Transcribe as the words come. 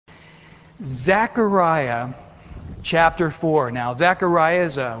Zechariah chapter 4. Now, Zechariah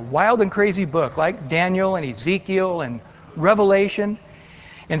is a wild and crazy book, like Daniel and Ezekiel and Revelation.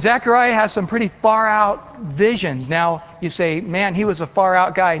 And Zechariah has some pretty far out visions. Now, you say, man, he was a far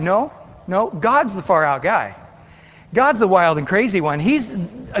out guy. No, God's the far out guy. God's the wild and crazy one.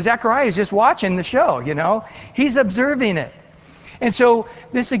 Zechariah is just watching the show, He's observing it. And so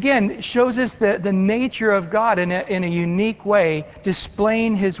this again shows us the nature of God in a unique way,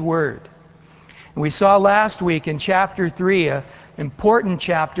 displaying His Word. And we saw last week in chapter 3, an important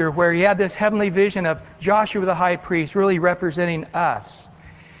chapter, where he had this heavenly vision of Joshua the high priest really representing us,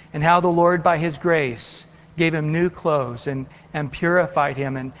 and how the Lord by His grace gave him new clothes and purified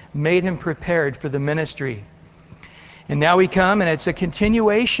him and made him prepared for the ministry. And now we come, and it's a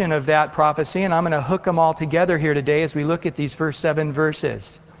continuation of that prophecy, and I'm going to hook them all together here today as we look at these first 7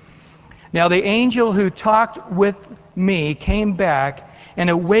 verses. Now the angel who talked with me came back and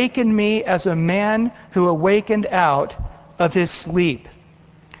awakened me as a man who awakened out of his sleep.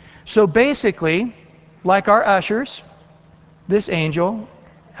 So basically, like our ushers, this angel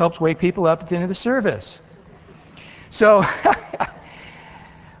helps wake people up at the end of the service. So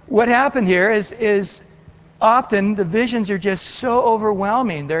what happened here is often the visions are just so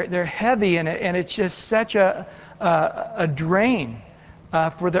overwhelming. They're heavy, and it's just such a drain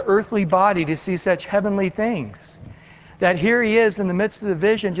for the earthly body to see such heavenly things, that here he is in the midst of the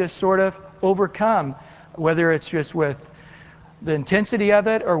vision, just sort of overcome, whether it's just with the intensity of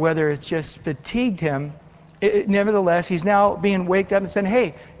it or whether it's just fatigued him. Nevertheless, he's now being waked up and saying,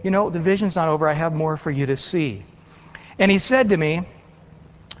 hey, the vision's not over. I have more for you to see. And he said to me,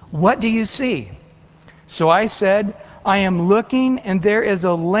 what do you see? So I said, I am looking, and there is a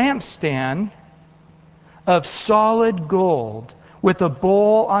lampstand of solid gold with a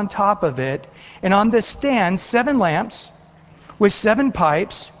bowl on top of it, and on the stand 7 lamps with 7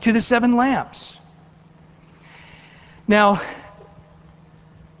 pipes to the 7 lamps. Now,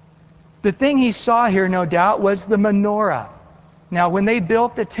 the thing he saw here, no doubt, was the menorah. Now, when they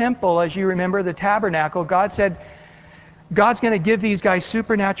built the temple, as you remember, the tabernacle, God said, God's going to give these guys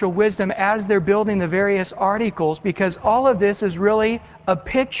supernatural wisdom as they're building the various articles, because all of this is really a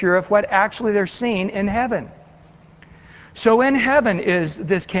picture of what actually they're seeing in heaven. So in heaven is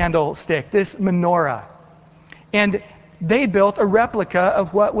this candlestick, this menorah. And they built a replica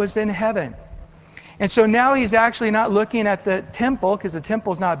of what was in heaven. And so now he's actually not looking at the temple, because the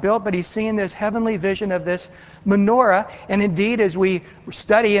temple's not built, but he's seeing this heavenly vision of this menorah. And indeed, as we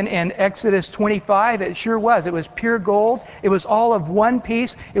study in Exodus 25, it sure was. It was pure gold. It was all of one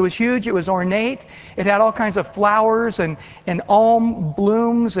piece. It was huge. It was ornate. It had all kinds of flowers and almond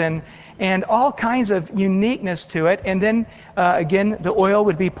blooms and all kinds of uniqueness to it. And then, again, the oil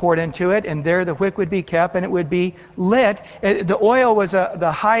would be poured into it, and there the wick would be kept, and it would be lit. The oil was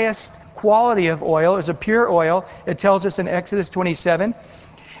the highest quality of oil. It was a pure oil. It tells us in Exodus 27.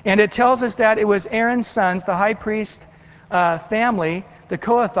 And it tells us that it was Aaron's sons, the high priest family, the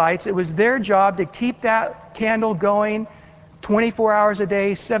Kohathites. It was their job to keep that candle going 24 hours a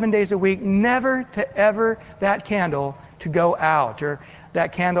day, 7 days a week, never to ever that candle to go out, or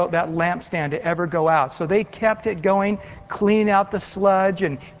that candle, that lampstand to ever go out. So they kept it going, cleaning out the sludge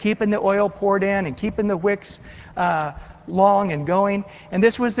and keeping the oil poured in and keeping the wicks long and going. And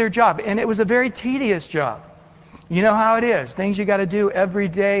this was their job. And it was a very tedious job. You know how it is. Things you got to do every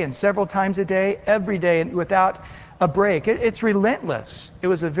day and several times a day, every day without a break. It's relentless. It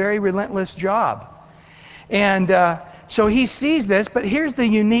was a very relentless job. And so he sees this, but here's the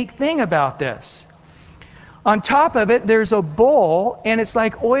unique thing about this. On top of it, there's a bowl, and it's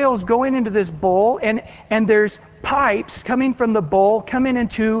like oil's going into this bowl, and there's pipes coming from the bowl, coming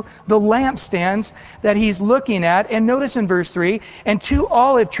into the lampstands that he's looking at. And notice in verse 3, and 2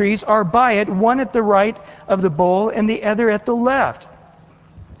 olive trees are by it, one at the right of the bowl and the other at the left.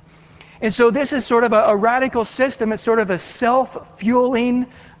 And so this is sort of a radical system. It's sort of a self-fueling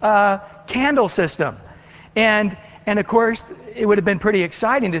candle system. And of course, it would have been pretty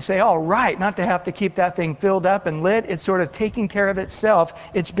exciting to say, all right, not to have to keep that thing filled up and lit. It's sort of taking care of itself.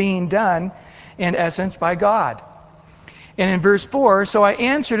 It's being done, in essence, by God. And in verse 4, so I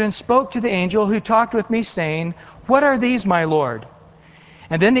answered and spoke to the angel who talked with me, saying, what are these, my Lord?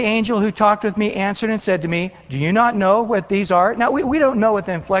 And then the angel who talked with me answered and said to me, do you not know what these are? Now, we don't know what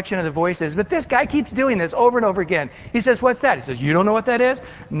the inflection of the voice is, but this guy keeps doing this over and over again. He says, what's that? He says, you don't know what that is?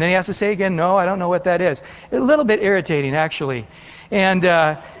 And then he has to say again, no, I don't know what that is. A little bit irritating, actually.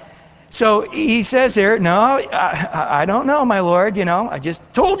 And so he says here, no, I don't know, my Lord. I just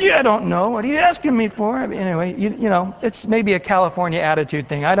told you I don't know. What are you asking me for? Anyway, it's maybe a California attitude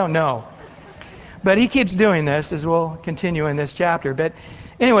thing. I don't know. But he keeps doing this, as we'll continue in this chapter. But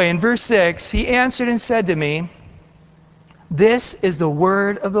Anyway, in verse 6, he answered and said to me, this is the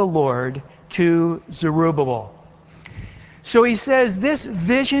word of the Lord to Zerubbabel. So he says, this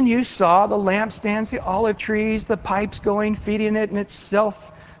vision you saw, the lampstands, the olive trees, the pipes going, feeding it, and it's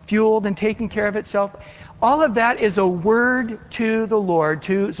self-fueled and taking care of itself, all of that is a word to the Lord,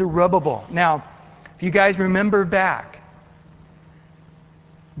 to Zerubbabel. Now, if you guys remember back,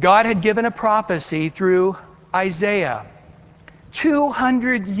 God had given a prophecy through Isaiah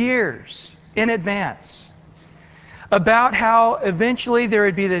 200 years in advance about how eventually there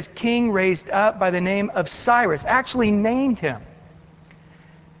would be this king raised up by the name of Cyrus, actually named him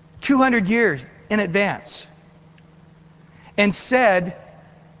 200 years in advance, and said,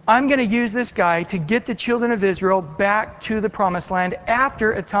 I'm going to use this guy to get the children of Israel back to the promised land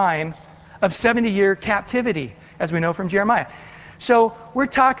after a time of 70-year captivity, as we know from Jeremiah. So we're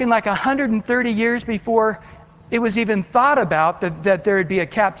talking like 130 years before it was even thought about that there would be a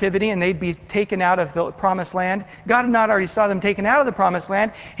captivity and they'd be taken out of the promised land. God had not already saw them taken out of the promised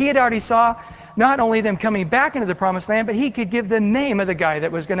land. He had already saw not only them coming back into the promised land, but he could give the name of the guy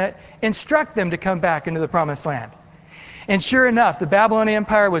that was going to instruct them to come back into the promised land. And sure enough, the Babylonian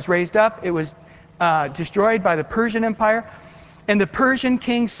Empire was raised up. It was destroyed by the Persian Empire. And the Persian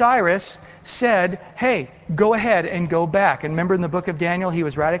king Cyrus said, hey, go ahead and go back. And remember in the book of Daniel, he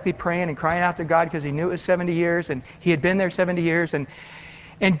was radically praying and crying out to God because he knew it was 70 years and he had been there 70 years. And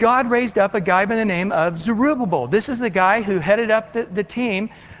God raised up a guy by the name of Zerubbabel. This is the guy who headed up the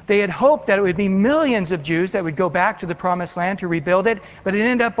team. They had hoped that it would be millions of Jews that would go back to the promised land to rebuild it, but it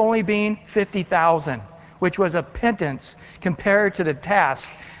ended up only being 50,000, which was a pittance compared to the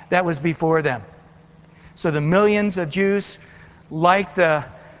task that was before them. So the millions of Jews, like the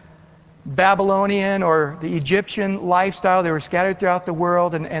Babylonian or the Egyptian lifestyle, they were scattered throughout the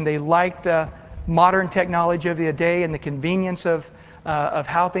world, and they liked the modern technology of the day and the convenience of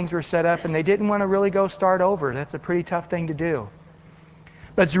how things were set up, and they didn't want to really go start over. That's a pretty tough thing to do.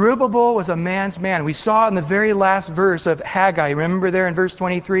 But Zerubbabel was a man's man. We saw in the very last verse of Haggai, remember there in verse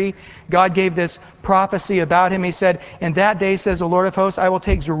 23, God gave this prophecy about him. He said, in that day, says the Lord of hosts, I will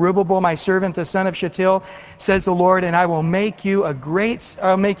take Zerubbabel, my servant, the son of Shealtiel, says the Lord, and I will make you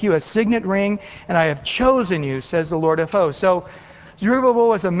I'll make you a signet ring, and I have chosen you, says the Lord of hosts. So Zerubbabel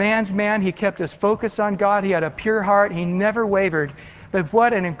was a man's man. He kept his focus on God. He had a pure heart. He never wavered. But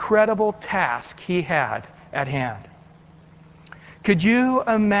what an incredible task he had at hand. Could you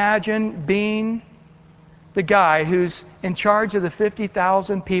imagine being the guy who's in charge of the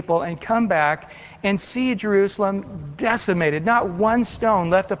 50,000 people and come back and see Jerusalem decimated, not one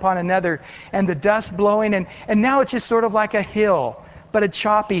stone left upon another, and the dust blowing, and now it's just sort of like a hill, but a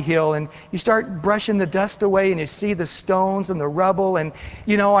choppy hill, and you start brushing the dust away and you see the stones and the rubble, and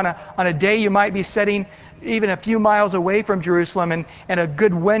you know, on a day you might be sitting even a few miles away from Jerusalem, and a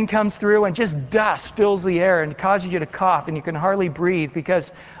good wind comes through and just dust fills the air and causes you to cough, and you can hardly breathe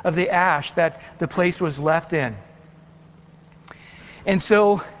because of the ash that the place was left in. And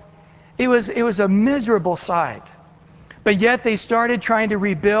so it was a miserable sight. But yet they started trying to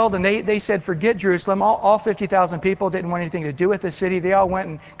rebuild, and they said, forget Jerusalem. All 50,000 people didn't want anything to do with the city. They all went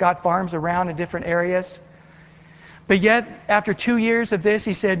and got farms around in different areas. But yet, after 2 years of this,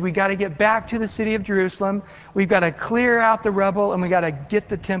 he said, we got to get back to the city of Jerusalem. We've got to clear out the rubble, and we got to get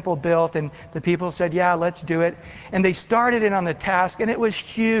the temple built. And the people said, yeah, let's do it. And they started in on the task, and it was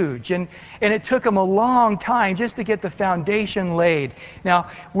huge. And it took them a long time just to get the foundation laid. Now,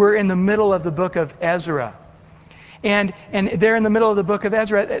 we're in the middle of the book of Ezra. And there in the middle of the book of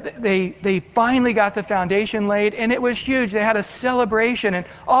Ezra, they finally got the foundation laid, and it was huge. They had a celebration, and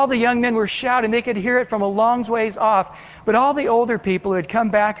all the young men were shouting. They could hear it from a long ways off. But all the older people who had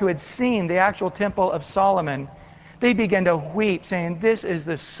come back, who had seen the actual temple of Solomon, they began to weep, saying, this is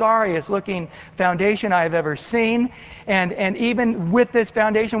the sorriest looking foundation I have ever seen. And even with this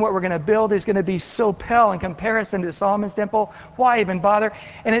foundation, what we're going to build is going to be so pale in comparison to Solomon's temple. Why even bother?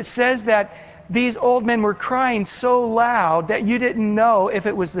 And it says that these old men were crying so loud that you didn't know if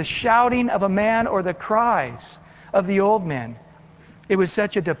it was the shouting of a man or the cries of the old men. It was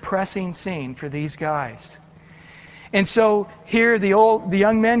such a depressing scene for these guys. And so here the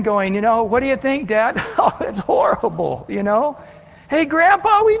young men going, what do you think, Dad? Oh, it's horrible, Hey,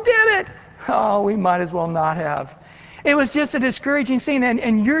 Grandpa, we did it. Oh, we might as well not have. It was just a discouraging scene.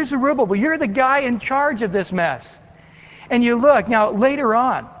 And you're Zerubbabel. You're the guy in charge of this mess. And you look, now later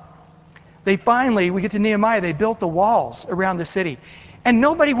on, we get to Nehemiah, they built the walls around the city. And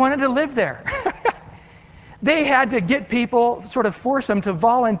nobody wanted to live there. They had to get people, sort of force them to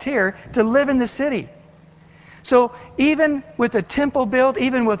volunteer to live in the city. So even with a temple built,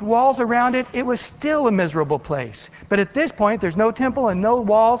 even with walls around it, it was still a miserable place. But at this point, there's no temple and no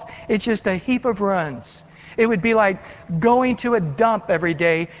walls. It's just a heap of ruins. It would be like going to a dump every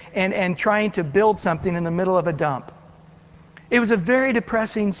day and trying to build something in the middle of a dump. It was a very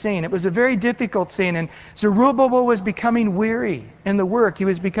depressing scene. It was a very difficult scene. And Zerubbabel was becoming weary in the work. He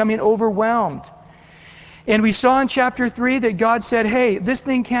was becoming overwhelmed. And we saw in chapter 3 that God said, hey, this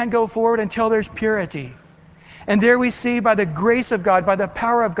thing can't go forward until there's purity. And there we see by the grace of God, by the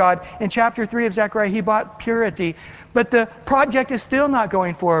power of God, in chapter 3 of Zechariah, he brought purity. But the project is still not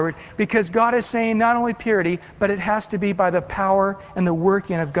going forward because God is saying not only purity, but it has to be by the power and the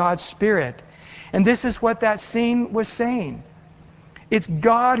working of God's Spirit. And this is what that scene was saying. It's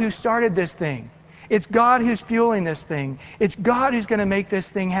God who started this thing. It's God who's fueling this thing. It's God who's going to make this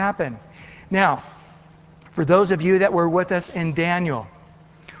thing happen. Now, for those of you that were with us in Daniel,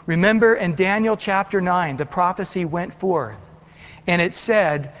 remember in Daniel chapter 9, the prophecy went forth. And it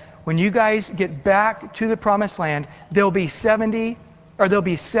said, when you guys get back to the promised land, there'll be 7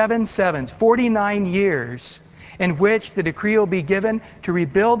 sevens, 49 years in which the decree will be given to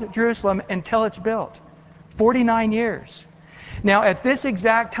rebuild Jerusalem until it's built. 49 years. Now, at this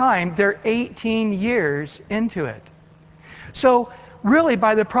exact time, they're 18 years into it. So, really,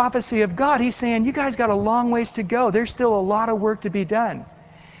 by the prophecy of God, he's saying, you guys got a long ways to go. There's still a lot of work to be done.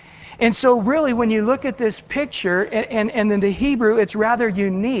 And so, really, when you look at this picture, and in the Hebrew, it's rather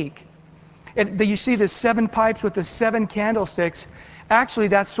unique. You see the 7 pipes with the 7 candlesticks. Actually,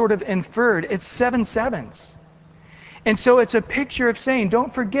 that's sort of inferred. It's 7 sevens. And so it's a picture of saying,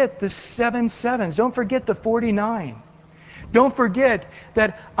 don't forget the 7 sevens. Don't forget the 49. Don't forget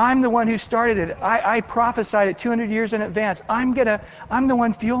that I'm the one who started it. I prophesied it 200 years in advance. I'm the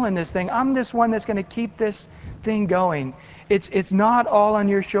one fueling this thing. I'm this one that's going to keep this thing going. It's not all on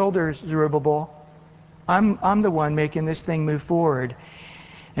your shoulders, Zerubbabel. I'm the one making this thing move forward.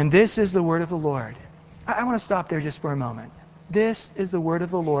 And this is the word of the Lord. I want to stop there just for a moment. This is the word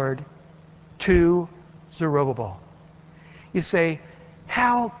of the Lord to Zerubbabel. You say,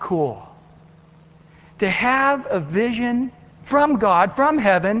 how cool to have a vision from God, from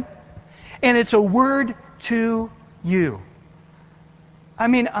heaven, and it's a word to you. I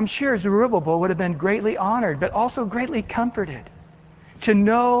mean, I'm sure Zerubbabel would have been greatly honored, but also greatly comforted to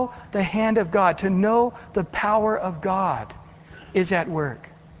know the hand of God, to know the power of God is at work.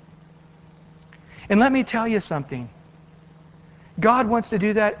 And let me tell you something. God wants to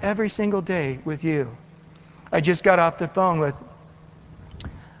do that every single day with you. I just got off the phone with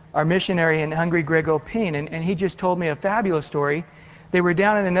our missionary in Hungary, Greg Opine, and he just told me a fabulous story. They were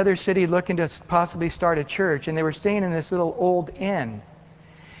down in another city looking to possibly start a church, and they were staying in this little old inn.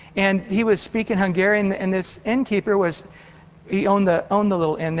 And he was speaking Hungarian, and this innkeeper he owned the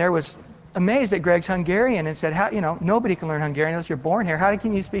little inn there, was amazed at Greg's Hungarian and said, nobody can learn Hungarian unless you're born here. How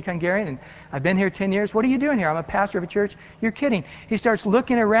can you speak Hungarian? And I've been here 10 years. What are you doing here? I'm a pastor of a church. You're kidding. He starts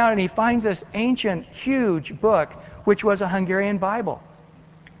looking around, and he finds this ancient, huge book, which was a Hungarian Bible.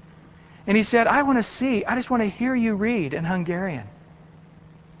 And he said, I just want to hear you read in Hungarian.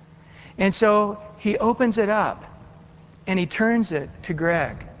 And so he opens it up, and he turns it to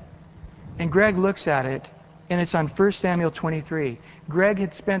Greg. And Greg looks at it, and it's on 1 Samuel 23. Greg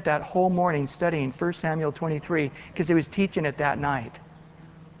had spent that whole morning studying 1 Samuel 23 because he was teaching it that night.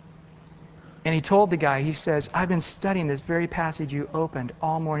 And he told the guy, he says, I've been studying this very passage you opened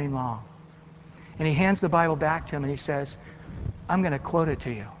all morning long. And he hands the Bible back to him, and he says, I'm going to quote it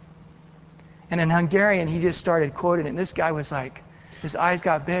to you. And in Hungarian, he just started quoting it. And this guy was like, his eyes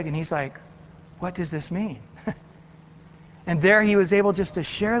got big, and he's like, what does this mean? And there he was able just to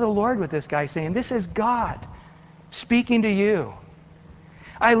share the Lord with this guy, saying, this is God speaking to you.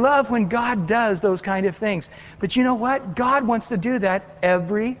 I love when God does those kind of things. But you know what? God wants to do that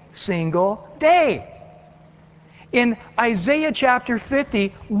every single day. In Isaiah chapter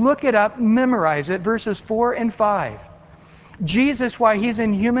 50, look it up, memorize it, verses 4 and 5. Jesus, while he's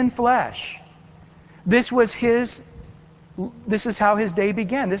in human flesh, this is how his day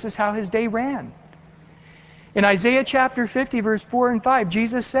began. This is how his day ran. In Isaiah chapter 50, verse 4 and 5,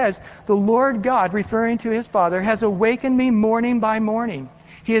 Jesus says, the Lord God, referring to his Father, has awakened me morning by morning.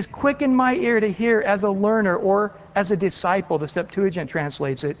 He has quickened my ear to hear as a learner or as a disciple. The Septuagint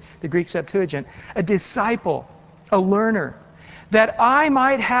translates it, the Greek Septuagint. A disciple, a learner, that I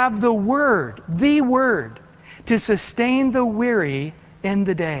might have the word, to sustain the weary in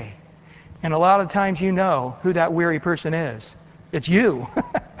the day. And a lot of times you know who that weary person is. It's you.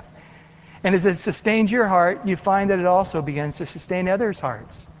 And as it sustains your heart, you find that it also begins to sustain others'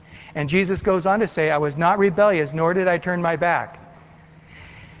 hearts. And Jesus goes on to say, I was not rebellious, nor did I turn my back.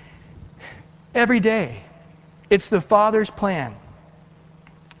 Every day, It's the Father's plan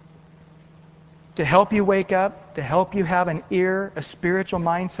to help you wake up, to help you have an ear, a spiritual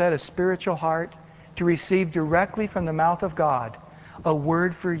mindset, a spiritual heart, to receive directly from the mouth of God a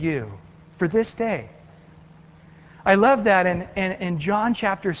word for you for this day. I love that in John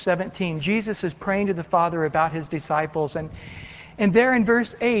chapter 17, Jesus is praying to the Father about his disciples. And there in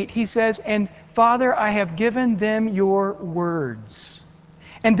verse 8, he says, "And Father, I have given them your words."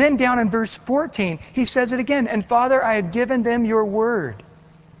 And then down in verse 14, he says it again, "And Father, I have given them your word."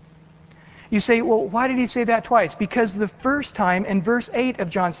 You say, well, why did he say that twice? Because the first time in verse 8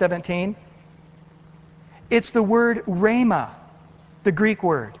 of John 17, it's the word rhema, the Greek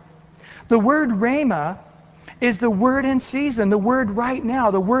word. The word rhema is the word in season, the word right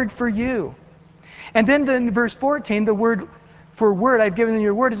now, the word for you. And then in verse 14, the word for word, I've given you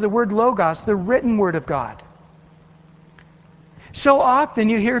your word, is the word logos, the written word of God. So often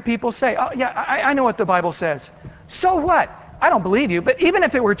you hear people say, oh yeah, I know what the Bible says. So what? I don't believe you, but even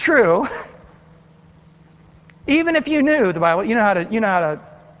if it were true, even if you knew the Bible, you know how to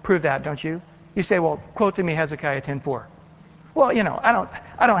prove that, don't you? You say, well, quote to me Hezekiah 10:4. Well,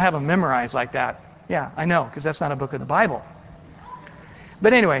 I don't have them memorized like that. Yeah, I know, because that's not a book of the Bible.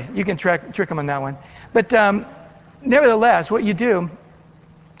 But anyway, you can trick them on that one. But nevertheless, what you do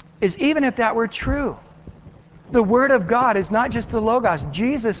is, even if that were true, the Word of God is not just the Logos.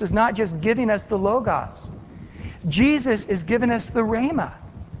 Jesus is not just giving us the Logos. Jesus is giving us the Rhema.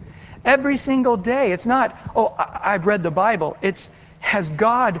 Every single day. It's not, oh, I've read the Bible. It's, has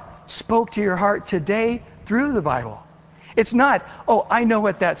God spoke to your heart today through the Bible? It's not, oh, I know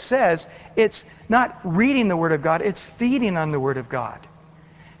what that says. It's not reading the Word of God. It's feeding on the Word of God.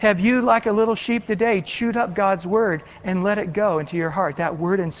 Have you, like a little sheep today, chewed up God's Word and let it go into your heart, that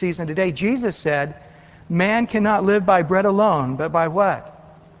Word in season today? Jesus said, man cannot live by bread alone, but by what?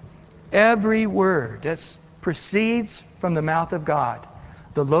 Every word that proceeds from the mouth of God.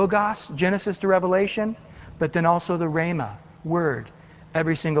 The Logos, Genesis to Revelation, but then also the Rhema, Word,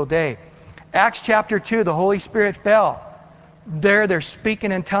 every single day. Acts chapter 2, the Holy Spirit fell. They're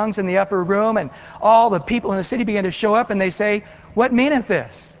speaking in tongues in the upper room, and all the people in the city began to show up, and they say, what meaneth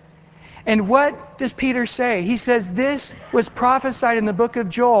this? And what does Peter say? He says, this was prophesied in the book of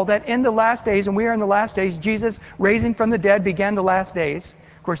Joel, that in the last days, and we are in the last days, Jesus raising from the dead began the last days.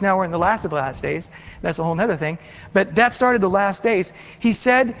 Of course, now we're in the last of the last days. That's a whole other thing. But that started the last days. He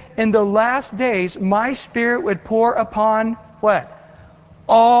said, in the last days, my Spirit would pour upon what?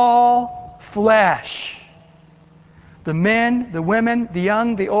 All flesh. The men, the women, the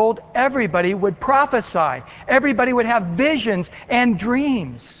young, the old, everybody would prophesy. Everybody would have visions and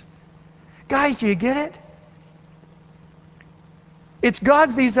dreams. Guys, do you get it? It's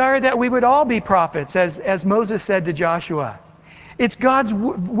God's desire that we would all be prophets, as Moses said to Joshua. It's God's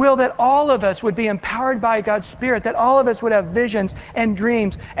will that all of us would be empowered by God's Spirit, that all of us would have visions and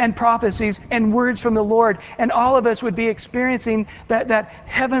dreams and prophecies and words from the Lord, and all of us would be experiencing that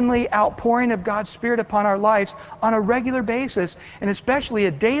heavenly outpouring of God's Spirit upon our lives on a regular basis, and especially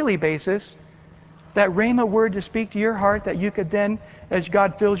a daily basis, that Rhema word to speak to your heart, that you could then, as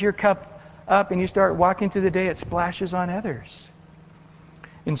God fills your cup up and you start walking through the day, it splashes on others.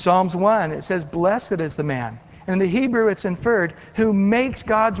 In Psalms 1, it says, blessed is the man. And in the Hebrew, it's inferred, who makes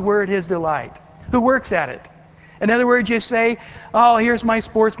God's word his delight, who works at it. In other words, you say, oh, here's my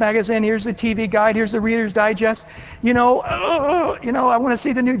sports magazine, here's the TV guide, here's the Reader's Digest. I want to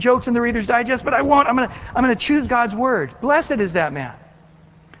see the new jokes in the Reader's Digest, but I won't. I'm going to choose God's word. Blessed is that man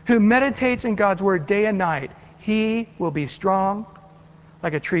who meditates in God's word day and night. He will be strong,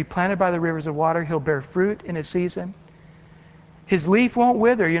 like a tree planted by the rivers of water. He'll bear fruit in his season. His leaf won't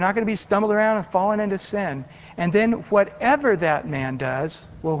wither. You're not going to be stumbling around and falling into sin. And then whatever that man does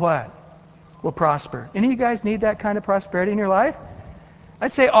will what? Will prosper. Any of you guys need that kind of prosperity in your life?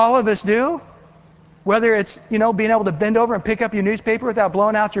 I'd say all of us do. Whether it's, being able to bend over and pick up your newspaper without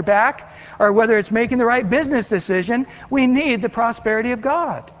blowing out your back, or whether it's making the right business decision, we need the prosperity of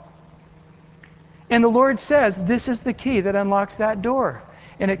God. And the Lord says this is the key that unlocks that door.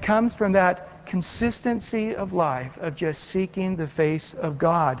 And it comes from that consistency of life, of just seeking the face of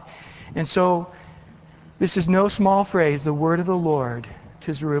God. And so, this is no small phrase, the word of the Lord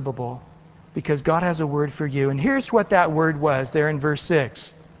to Zerubbabel, because God has a word for you. And here's what that word was there in verse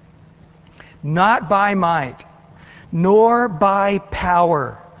 6. Not by might, nor by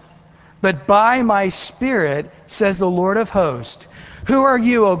power, but by my Spirit, says the Lord of hosts. Who are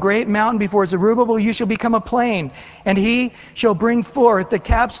you, O great mountain? Before Zerubbabel you shall become a plain, and he shall bring forth the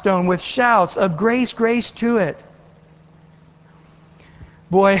capstone with shouts of grace, grace to it.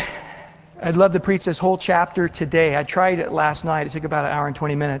 Boy, I'd love to preach this whole chapter today. I tried it last night. It took about an hour and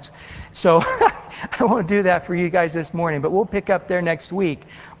 20 minutes. So I won't do that for you guys this morning, but we'll pick up there next week.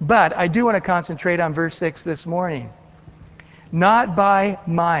 But I do want to concentrate on verse 6 this morning. Not by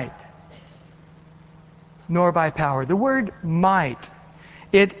might, nor by power. The word might,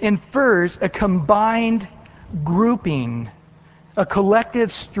 it infers a combined grouping, a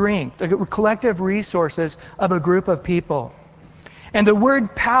collective strength, a collective resources of a group of people. And the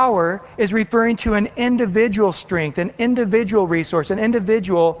word power is referring to an individual strength, an individual resource, an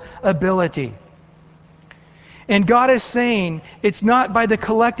individual ability. And God is saying it's not by the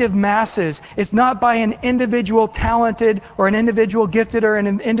collective masses, it's not by an individual talented or an individual gifted or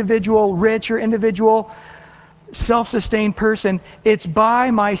an individual rich or individual self-sustained person. It's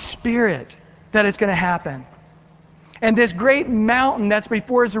by my Spirit that it's going to happen. And this great mountain that's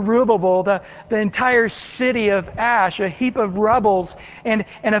before Zerubbabel, the entire city of ash, a heap of rubbles and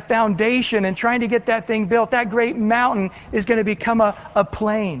a foundation and trying to get that thing built, that great mountain is going to become a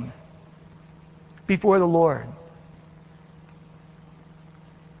plain before the Lord.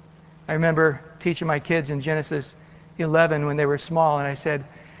 I remember teaching my kids in Genesis 11 when they were small, and I said,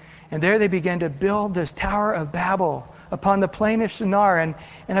 and there they began to build this Tower of Babel upon the plain of Shinar, and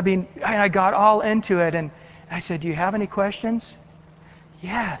I got all into it, and I said, do you have any questions?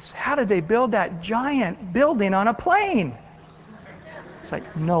 Yes. How did they build that giant building on a plane? It's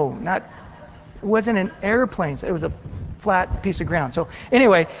like, no, it wasn't an airplane. It was a flat piece of ground. So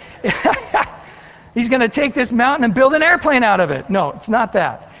anyway, he's going to take this mountain and build an airplane out of it. No, it's not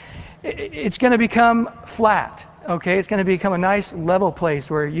that. It's going to become flat, okay? It's going to become a nice level place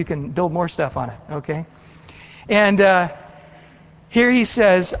where you can build more stuff on it, okay? And here he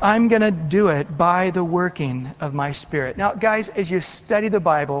says, I'm going to do it by the working of my Spirit. Now, guys, as you study the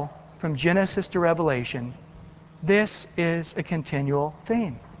Bible from Genesis to Revelation, this is a continual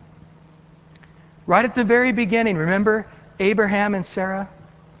theme. Right at the very beginning, remember Abraham and Sarah?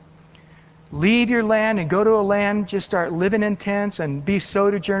 Leave your land and go to a land, just start living in tents and be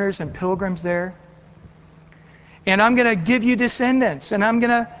sojourners and pilgrims there. And I'm going to give you descendants, and I'm going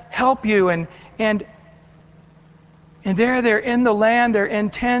to help you. And there they're in the land, they're in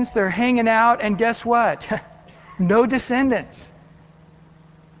tents, they're hanging out, and guess what? No descendants.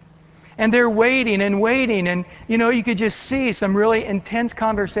 And they're waiting, and you could just see some really intense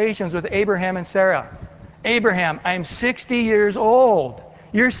conversations with Abraham and Sarah. Abraham, I'm 60 years old.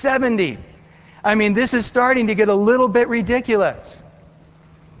 You're 70. I mean, this is starting to get a little bit ridiculous.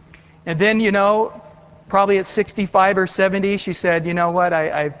 And then, probably at 65 or 70, she said, you know what,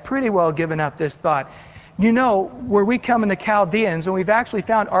 I've pretty well given up this thought. Where we come in the Chaldeans, and we've actually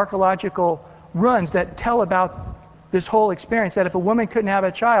found archaeological ruins that tell about this whole experience, that if a woman couldn't have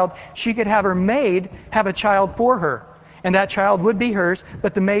a child, she could have her maid have a child for her. And that child would be hers,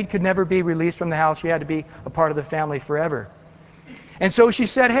 but the maid could never be released from the house. She had to be a part of the family forever. And so she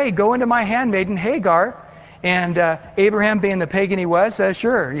said, hey, go into my handmaiden Hagar. And Abraham, being the pagan he was, says,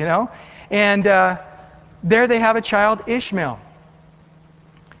 sure, And there they have a child, Ishmael.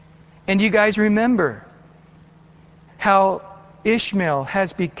 And you guys remember how Ishmael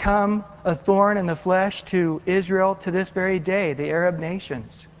has become a thorn in the flesh to Israel to this very day, the Arab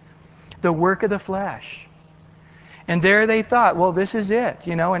nations. The work of the flesh. And there they thought, well, this is it,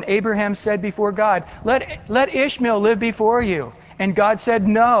 And Abraham said before God, let Ishmael live before you. And God said,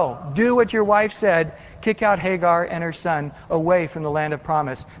 no, do what your wife said. Kick out Hagar and her son away from the land of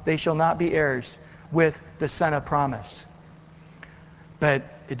promise. They shall not be heirs with the son of promise. But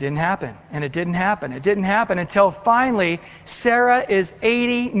it didn't happen, and it didn't happen. It didn't happen until finally Sarah is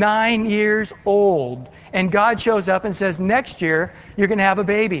 89 years old. And God shows up and says, next year, you're going to have a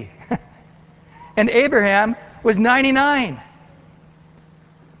baby. And Abraham was 99.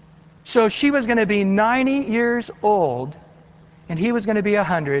 So she was going to be 90 years old, and he was going to be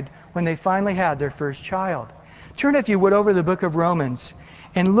 100 when they finally had their first child. Turn, if you would, over the book of Romans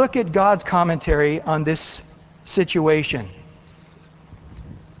and look at God's commentary on this situation.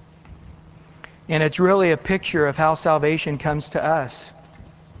 And it's really a picture of how salvation comes to us.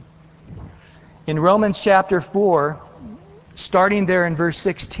 In Romans chapter 4, starting there in verse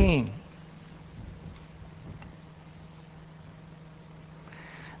 16.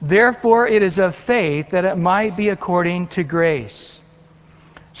 Therefore it is of faith that it might be according to grace.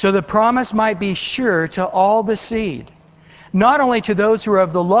 So the promise might be sure to all the seed, not only to those who are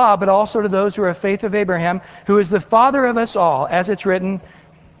of the law, but also to those who are of faith of Abraham, who is the father of us all, as it's written,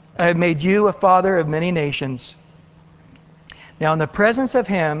 I have made you a father of many nations. Now in the presence of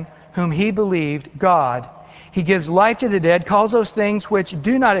him whom he believed, God, he gives life to the dead, calls those things which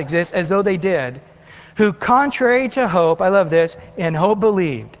do not exist as though they did, who contrary to hope, I love this, in hope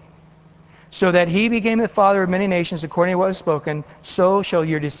believed, so that he became the father of many nations according to what was spoken, so shall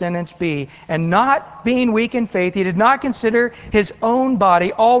your descendants be. And not being weak in faith, he did not consider his own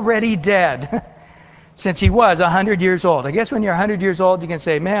body already dead, since he was 100 years old. I guess when you're 100 years old, you can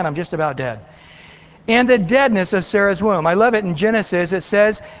say, man, I'm just about dead. And the deadness of Sarah's womb. I love it in Genesis. It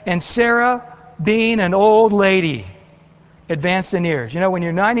says, and Sarah, being an old lady, advanced in years. You know, when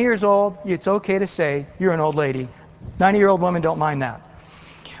you're 90 years old, it's okay to say you're an old lady. 90-year-old women don't mind that.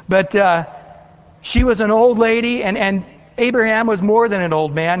 But she was an old lady, and Abraham was more than an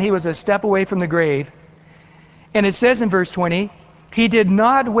old man. He was a step away from the grave. And it says in verse 20, he did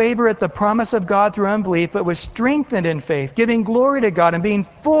not waver at the promise of God through unbelief, but was strengthened in faith, giving glory to God and being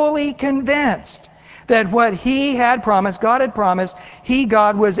fully convinced that what he had promised, God had promised,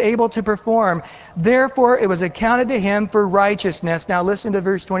 God was able to perform. Therefore, it was accounted to him for righteousness. Now listen to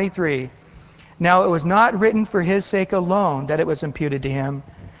verse 23. Now it was not written for his sake alone that it was imputed to him,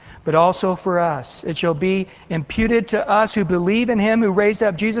 but also for us. It shall be imputed to us who believe in him who raised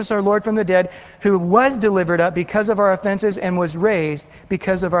up Jesus our Lord from the dead, who was delivered up because of our offenses and was raised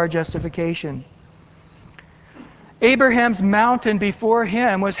because of our justification. Abraham's mountain before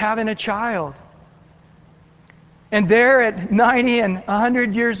him was having a child. And there at 90 and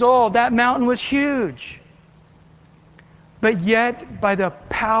 100 years old, that mountain was huge. But yet, by the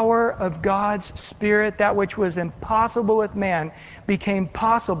power of God's Spirit, that which was impossible with man became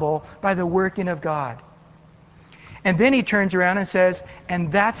possible by the working of God. And then he turns around and says, and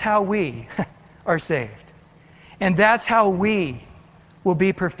that's how we are saved. And that's how we will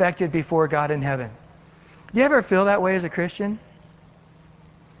be perfected before God in heaven. Do you ever feel that way as a Christian?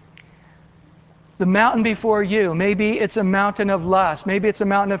 The mountain before you, maybe it's a mountain of lust, maybe it's a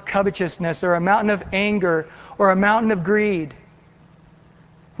mountain of covetousness, or a mountain of anger, or a mountain of greed.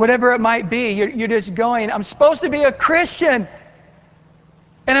 Whatever it might be, you're just going, I'm supposed to be a Christian,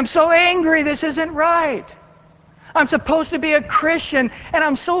 and I'm so angry, this isn't right. I'm supposed to be a Christian, and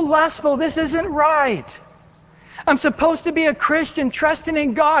I'm so lustful, this isn't right. I'm supposed to be a Christian, trusting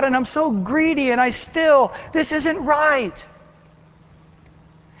in God, and I'm so greedy, and this isn't right.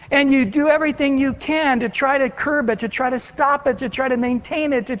 And you do everything you can to try to curb it, to try to stop it, to try to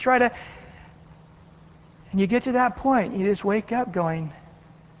maintain it, and you get to that point, you just wake up going,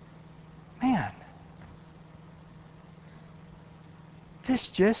 man, this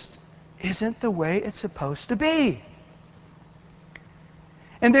just isn't the way it's supposed to be.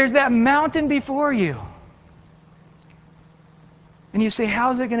 And there's that mountain before you. And you say,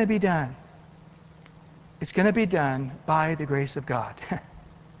 how's it going to be done? It's going to be done by the grace of God.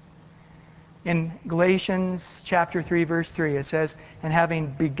 In Galatians chapter 3, verse 3, it says, and having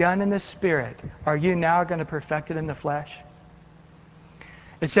begun in the Spirit, are you now going to perfect it in the flesh?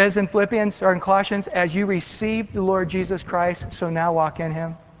 It says in Philippians, or in Colossians, as you received the Lord Jesus Christ, so now walk in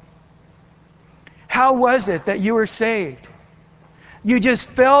him. How was it that you were saved? You just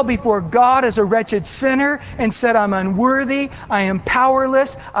fell before God as a wretched sinner and said, I'm unworthy, I am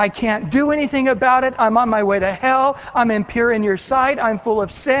powerless, I can't do anything about it, I'm on my way to hell, I'm impure in your sight, I'm full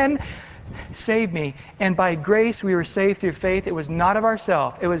of sin. Save me. And by grace we were saved through faith. It was not of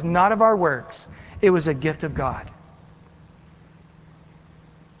ourselves. It was not of our works. It was a gift of God.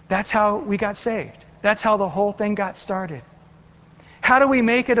 That's how we got saved. That's how the whole thing got started. How do we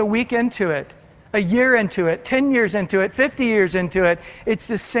make it a week into it, a year into it, 10 years into it, 50 years into it? It's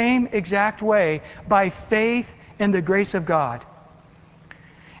the same exact way, by faith in the grace of God.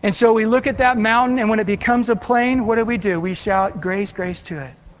 And so we look at that mountain, and when it becomes a plain, what do? We shout, grace, grace to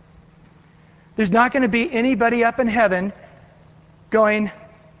it. There's not going to be anybody up in heaven going,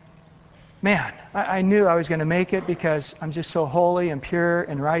 man, I knew I was going to make it because I'm just so holy and pure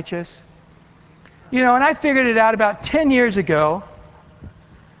and righteous. You know, and I figured it out about 10 years ago.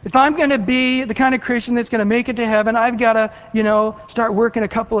 If I'm going to be the kind of Christian that's going to make it to heaven, I've got to, start working a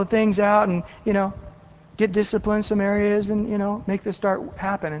couple of things out and, get disciplined in some areas and, make this start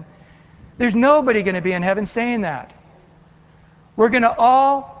happening. There's nobody going to be in heaven saying that. We're going to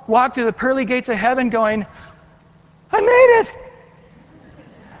all walk to the pearly gates of heaven going, I made it!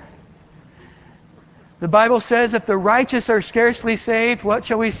 The Bible says if the righteous are scarcely saved, what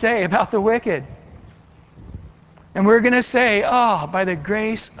shall we say about the wicked? And we're going to say, by the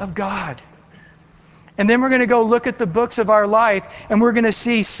grace of God. And then we're going to go look at the books of our life, and we're going to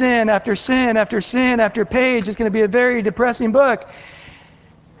see sin after sin after sin after page. It's going to be a very depressing book.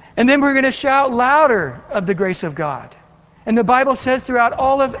 And then we're going to shout louder of the grace of God. And the Bible says throughout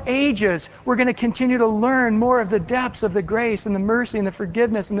all of ages, we're going to continue to learn more of the depths of the grace and the mercy and the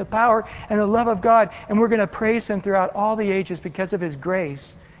forgiveness and the power and the love of God. And we're going to praise him throughout all the ages because of his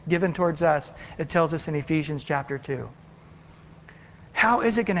grace given towards us. It tells us in Ephesians chapter 2. How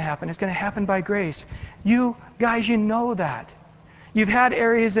is it going to happen? It's going to happen by grace. You guys, you know that. You've had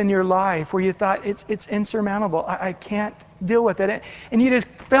areas in your life where you thought it's insurmountable. I can't deal with it. And you just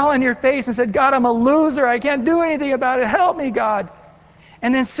fell on your face and said, God, I'm a loser. I can't do anything about it. Help me, God.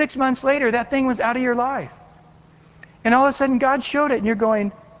 And then 6 months later, that thing was out of your life. And all of a sudden, God showed it, and you're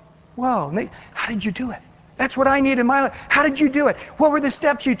going, whoa, how did you do it? That's what I need in my life. How did you do it? What were the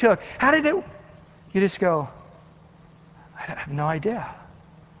steps you took? How did it? You just go, I have no idea.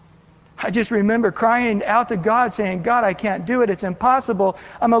 I just remember crying out to God saying, God, I can't do it. It's impossible.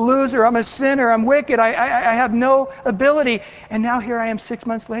 I'm a loser. I'm a sinner. I'm wicked. I have no ability. And now here I am 6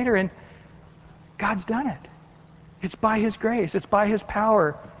 months later, and God's done it. It's by His grace. It's by His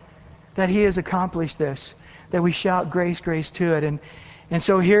power that He has accomplished this, that we shout grace, grace to it. And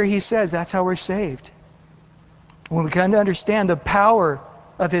so here He says that's how we're saved. When we come to understand the power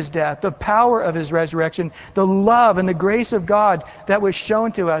of His death, the power of His resurrection, the love and the grace of God that was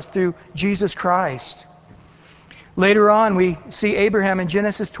shown to us through Jesus Christ. Later on, we see Abraham in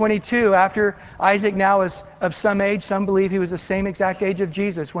Genesis 22. After Isaac now is of some age, some believe he was the same exact age of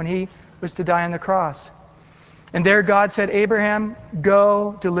Jesus when he was to die on the cross. And there God said, Abraham,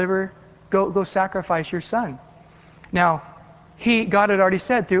 go sacrifice your son. Now, God had already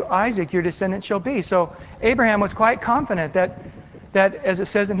said, through Isaac your descendant shall be. So Abraham was quite confident that as it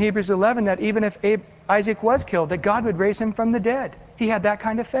says in Hebrews 11, that even if Isaac was killed, that God would raise him from the dead. He had that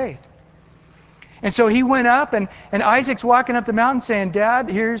kind of faith. And so he went up, and Isaac's walking up the mountain saying, Dad,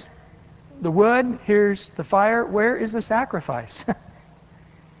 here's the wood, here's the fire, where is the sacrifice?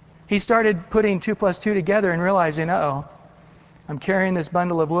 He started putting 2 plus 2 together and realizing, I'm carrying this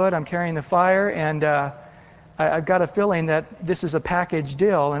bundle of wood, I'm carrying the fire, and I've got a feeling that this is a package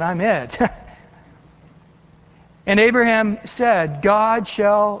deal, and I'm it. And Abraham said, God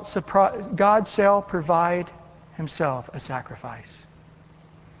shall provide Himself a sacrifice.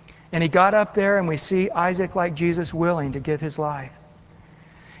 And he got up there, and we see Isaac, like Jesus, willing to give his life.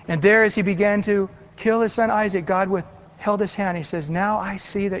 And there, as he began to kill his son Isaac, God held his hand. He says, now I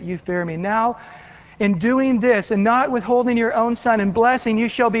see that you fear me. Now, in doing this, and not withholding your own son, and blessing, you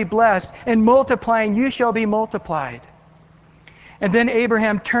shall be blessed, and multiplying, you shall be multiplied. And then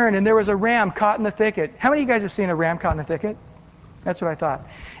Abraham turned, and there was a ram caught in the thicket. How many of you guys have seen a ram caught in the thicket? That's what I thought.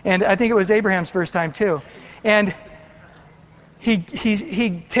 And I think it was Abraham's first time too. And he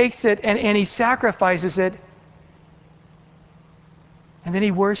takes it and he sacrifices it. And then he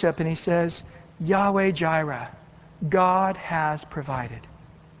worships and he says, Yahweh Jireh, God has provided.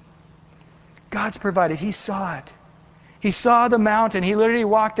 God's provided. He saw it. He saw the mountain. He literally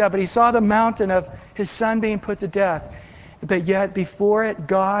walked up, and he saw the mountain of his son being put to death. But yet, before it,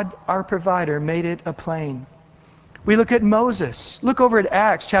 God, our provider, made it a plain. We look at Moses. Look over at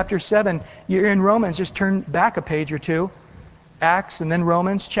Acts chapter 7. You're in Romans. Just turn back a page or two. Acts and then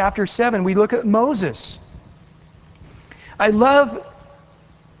Romans chapter 7. We look at Moses. I love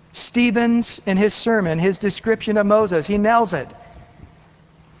Stephen's in his sermon, his description of Moses. He nails it.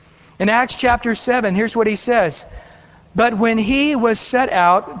 In Acts chapter 7, here's what he says. But when he was set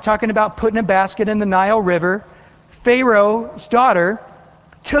out, talking about putting a basket in the Nile River, Pharaoh's daughter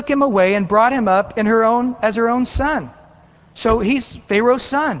took him away and brought him up as her own son. So he's Pharaoh's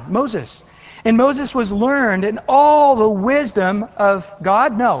son, Moses. And Moses was learned in all the wisdom of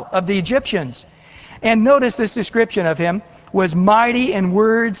God? No, of the Egyptians. And notice this description of him was mighty in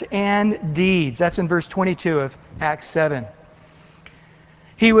words and deeds. That's in verse 22 of Acts 7.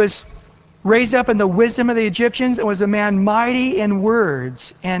 He was raised up in the wisdom of the Egyptians and was a man mighty in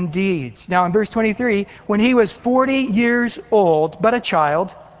words and deeds. Now in verse 23, when he was 40 years old, but a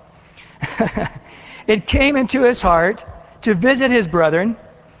child, it came into his heart to visit his brethren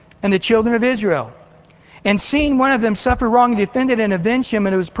and the children of Israel. And seeing one of them suffer wrong, he defended and avenged him,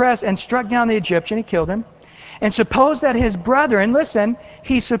 and was pressed and struck down the Egyptian. He killed him. And supposed that his brethren, listen,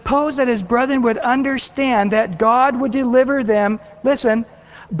 he supposed that his brethren would understand that God would deliver them, listen,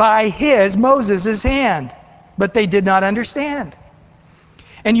 by Moses' hand. But they did not understand.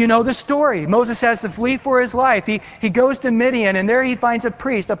 And you know the story. Moses has to flee for his life. He goes to Midian, and there he finds a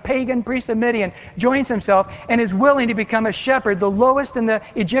priest, a pagan priest of Midian, joins himself, and is willing to become a shepherd, the lowest in the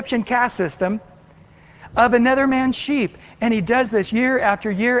Egyptian caste system, of another man's sheep. And he does this year after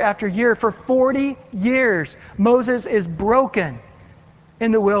year after year for 40 years. Moses is broken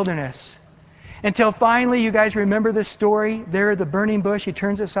in the wilderness. Until finally, you guys remember this story? There at the burning bush, he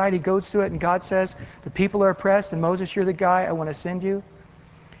turns aside, he goes to it, and God says, the people are oppressed, and Moses, you're the guy, I want to send you.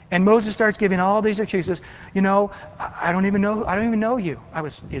 And Moses starts giving all these excuses. I don't even know you. I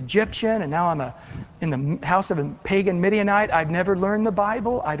was Egyptian, and now I'm in the house of a pagan Midianite. I've never learned the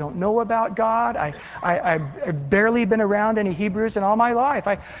Bible. I don't know about God. I've barely been around any Hebrews in all my life.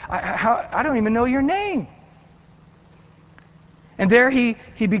 I don't even know your name. And there he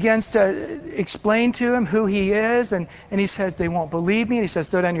begins to explain to him who he is, and he says, they won't believe me. And he says,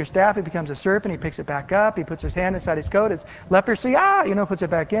 throw down your staff. It becomes a serpent. He picks it back up. He puts his hand inside his coat. It's leprosy. Puts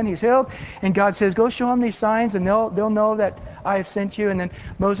it back in. He's healed. And God says, go show them these signs, and they'll know that I have sent you. And then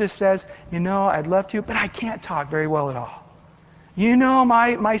Moses says, I'd love to, but I can't talk very well at all.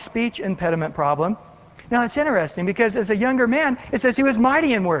 My speech impediment problem. Now, it's interesting because as a younger man, it says he was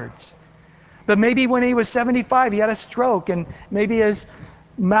mighty in words. But maybe when he was 75, he had a stroke, and maybe his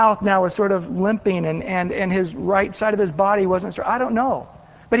mouth now was sort of limping, and his right side of his body wasn't strong. I don't know.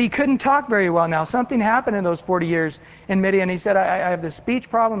 But he couldn't talk very well now. Something happened in those 40 years in Midian. He said, I have this speech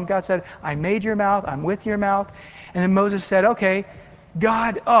problem. God said, I made your mouth. I'm with your mouth. And then Moses said, okay,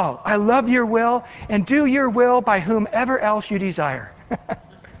 God, I love your will, and do your will by whomever else you desire.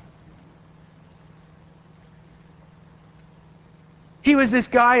 He was this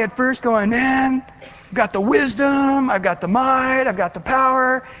guy at first going, man, I've got the wisdom, I've got the might, I've got the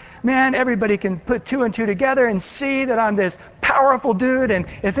power. Man, everybody can put two and two together and see that I'm this powerful dude, and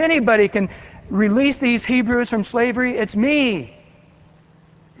if anybody can release these Hebrews from slavery, it's me.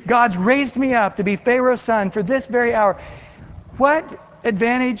 God's raised me up to be Pharaoh's son for this very hour. What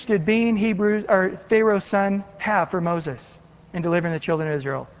advantage did being Pharaoh's son have for Moses in delivering the children of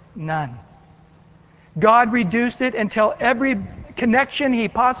Israel? None. God reduced it until every connection he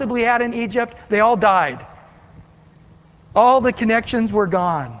possibly had in Egypt, they all died. All the connections were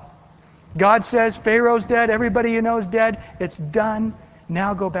gone. God says, Pharaoh's dead, everybody you know is dead, it's done,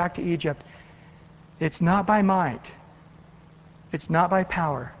 now go back to Egypt. It's not by might, it's not by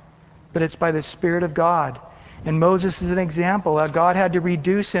power, but it's by the Spirit of God. And Moses is an example how God had to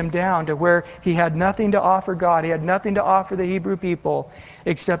reduce him down to where he had nothing to offer God. He had nothing to offer the Hebrew people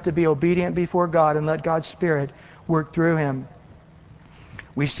except to be obedient before God and let God's Spirit work through him.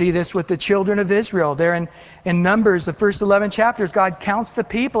 We see this with the children of Israel. There in Numbers, the first 11 chapters, God counts the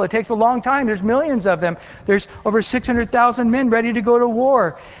people. It takes a long time. There's millions of them. There's over 600,000 men ready to go to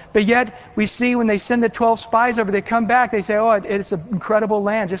war. But yet, we see when they send the 12 spies over, they come back, they say, it's an incredible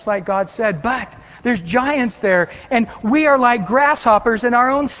land, just like God said. But there's giants there, and we are like grasshoppers in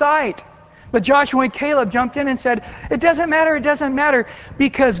our own sight. But Joshua and Caleb jumped in and said, it doesn't matter,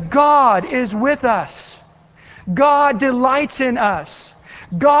 because God is with us. God delights in us.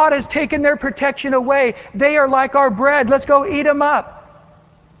 God has taken their protection away. They are like our bread. Let's go eat them up.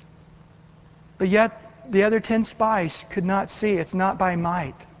 But yet, the other 10 spies could not see. It's not by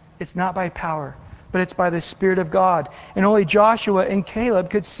might. It's not by power. But it's by the Spirit of God. And only Joshua and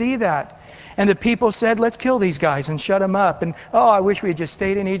Caleb could see that. And the people said, let's kill these guys and shut them up. And, I wish we had just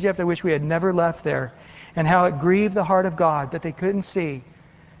stayed in Egypt. I wish we had never left there. And how it grieved the heart of God that they couldn't see.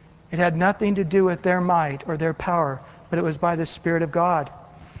 It had nothing to do with their might or their power, but it was by the Spirit of God.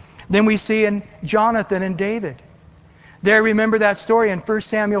 Then we see in Jonathan and David. There, remember that story in 1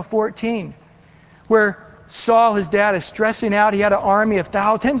 Samuel 14, where Saul, his dad, is stressing out. He had an army of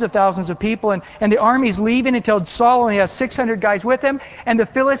tens of thousands of people, and the army's leaving until Saul only has 600 guys with him, and the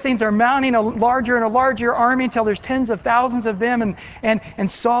Philistines are mounting a larger and a larger army until there's tens of thousands of them, and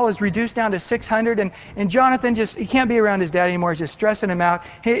Saul is reduced down to 600, and Jonathan he can't be around his dad anymore. He's just stressing him out.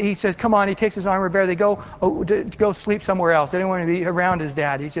 He says, come on, he takes his armor bearer. They go sleep somewhere else. They don't want to be around his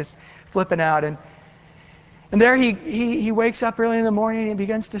dad. He's just flipping out, and there he wakes up early in the morning and he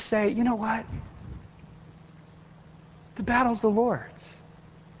begins to say, you know what? The battle's the Lord's.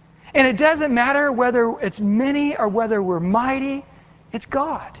 And it doesn't matter whether it's many or whether we're mighty, it's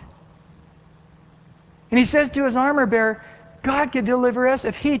God. And he says to his armor bearer, God could deliver us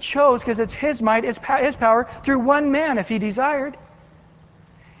if he chose, because it's his might, his power, through one man if he desired.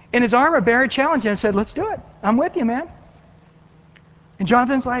 And his armor bearer challenged him and said, let's do it. I'm with you, man. And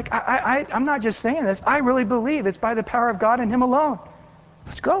Jonathan's like, I'm not just saying this. I really believe it's by the power of God and him alone.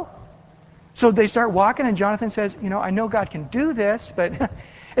 Let's go. So they start walking, and Jonathan says, I know God can do this, but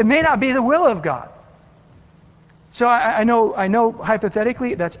it may not be the will of God. So I know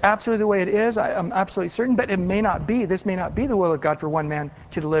hypothetically that's absolutely the way it is. I'm absolutely certain, but this may not be the will of God for one man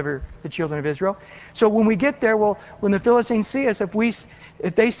to deliver the children of Israel. So when we get there, when the Philistines see us,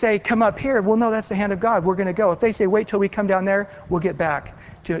 if they say, come up here, we'll know that's the hand of God. We're going to go. If they say, wait till we come down there, we'll get back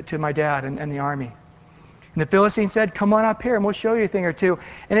to my dad and the army. And the Philistines said, come on up here and we'll show you a thing or two.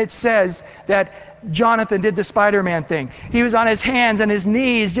 And it says that Jonathan did the Spider-Man thing. He was on his hands and his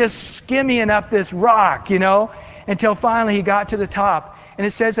knees just skimmying up this rock, until finally he got to the top. And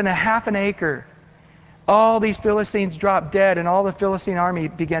it says in a half an acre, all these Philistines dropped dead, and all the Philistine army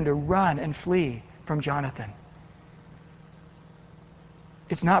began to run and flee from Jonathan.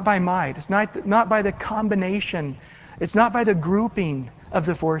 It's not by might. It's not by the combination. It's not by the grouping of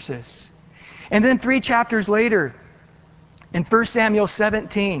the forces. And then 3 chapters later, in 1 Samuel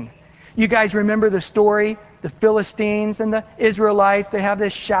 17, you guys remember the story? The Philistines and the Israelites, they have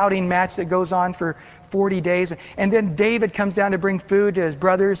this shouting match that goes on for 40 days. And then David comes down to bring food to his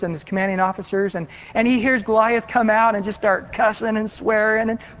brothers and his commanding officers. And he hears Goliath come out and just start cussing and swearing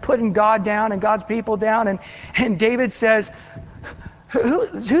and putting God down and God's people down. And David says,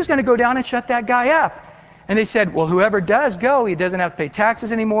 who's going to go down and shut that guy up? And they said, well, whoever does go, he doesn't have to pay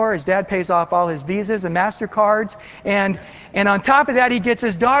taxes anymore. His dad pays off all his Visas and MasterCards. And on top of that, he gets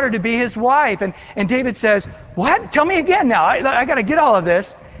his daughter to be his wife. And David says, what? Tell me again now. I got to get all of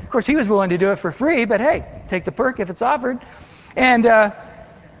this. Of course, he was willing to do it for free, but hey, take the perk if it's offered. And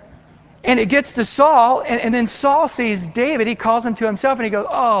it gets to Saul, and then Saul sees David. He calls him to himself, and he goes,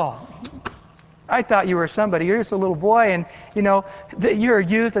 oh, I thought you were somebody. You're just a little boy, and you're a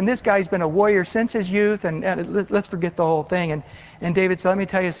youth, and this guy's been a warrior since his youth, and let's forget the whole thing. And David said, let me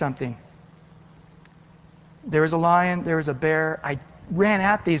tell you something. There was a lion, there was a bear. I ran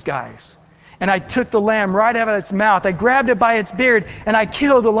at these guys, and I took the lamb right out of its mouth. I grabbed it by its beard, and I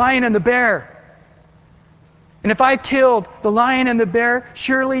killed the lion and the bear. And if I killed the lion and the bear,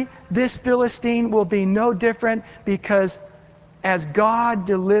 surely this Philistine will be no different, because as God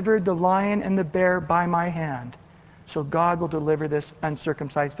delivered the lion and the bear by my hand, so God will deliver this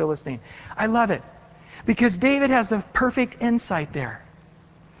uncircumcised Philistine. I love it, because David has the perfect insight there.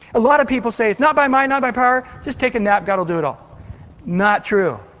 A lot of people say, it's not by might, not by power, just take a nap, God will do it all. Not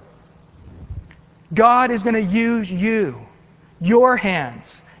true. God is going to use you, your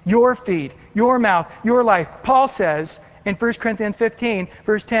hands, your feet, your mouth, your life. Paul says in 1 Corinthians 15,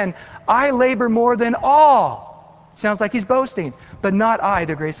 verse 10, I labor more than all. Sounds like he's boasting, but not I,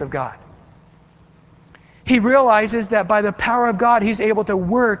 the grace of God. He realizes that by the power of God, he's able to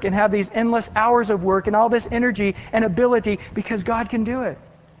work and have these endless hours of work and all this energy and ability because God can do it.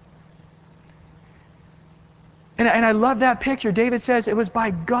 And I love that picture. David says it was by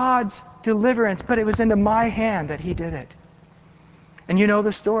God's deliverance, but it was into my hand that he did it. And you know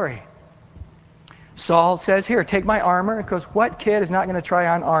the story. Saul says, here, take my armor. Because what kid is not going to try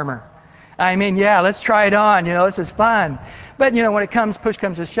on armor? I mean, yeah, let's try it on. This is fun. But, when push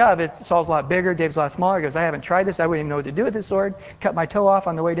comes to shove, Saul's a lot bigger, David's a lot smaller. He goes, I haven't tried this. I wouldn't even know what to do with this sword. Cut my toe off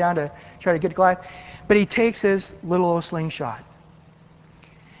on the way down to try to get Goliath. But he takes his little old slingshot.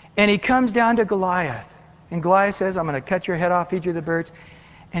 And he comes down to Goliath. And Goliath says, I'm going to cut your head off, feed you the birds.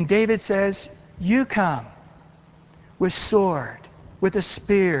 And David says, you come with sword, with a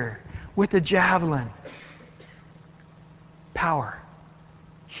spear, with a javelin. Power.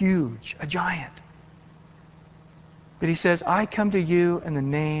 Huge, a giant. But he says, I come to you in the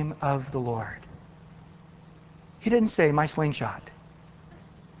name of the Lord. He didn't say, my slingshot.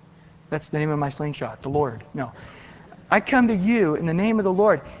 That's the name of my slingshot, the Lord. No. I come to you in the name of the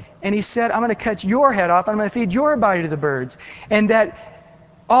Lord. And he said, I'm going to cut your head off. I'm going to feed your body to the birds. And that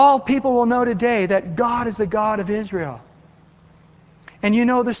all people will know today that God is the God of Israel. And you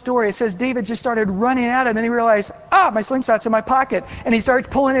know the story. It says David just started running at him, and then he realized, my slingshot's in my pocket. And he starts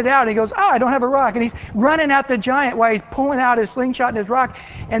pulling it out, and he goes, I don't have a rock. And he's running at the giant while he's pulling out his slingshot and his rock.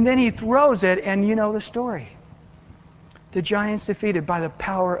 And then he throws it, and you know the story. The giant's defeated by the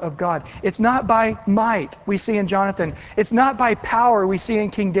power of God. It's not by might, we see in Jonathan. It's not by power, we see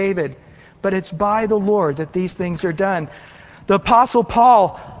in King David. But it's by the Lord that these things are done. The Apostle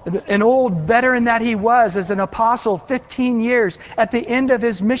Paul, an old veteran that he was as an apostle, 15 years at the end of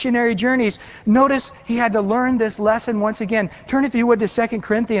his missionary journeys, notice he had to learn this lesson once again. Turn, if you would, to 2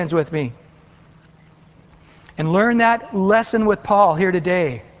 Corinthians with me. And learn that lesson with Paul here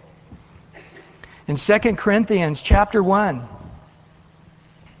today. In 2 Corinthians chapter 1.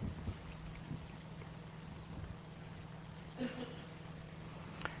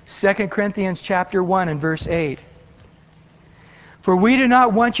 Second Corinthians chapter 1 and verse 8. For we do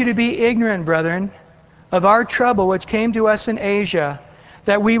not want you to be ignorant, brethren, of our trouble which came to us in Asia,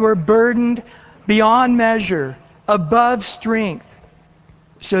 that we were burdened beyond measure, above strength,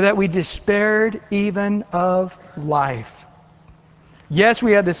 so that we despaired even of life. Yes,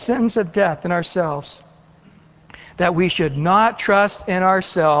 we had the sentence of death in ourselves, that we should not trust in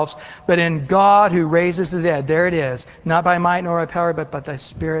ourselves, but in God who raises the dead. There it is. Not by might nor by power, but by the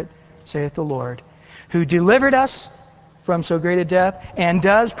Spirit, saith the Lord, who delivered us from so great a death, and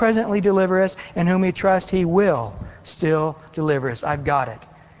does presently deliver us, and whom we trust he will still deliver us. I've got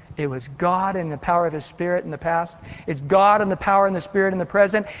it. It was God and the power of His Spirit in the past. It's God and the power and the Spirit in the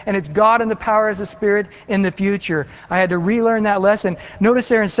present. And it's God and the power as the Spirit in the future. I had to relearn that lesson. Notice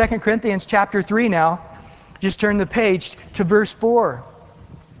there in 2 Corinthians chapter 3 now. Just turn the page to verse 4.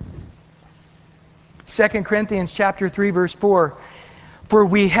 2 Corinthians chapter 3 verse 4. For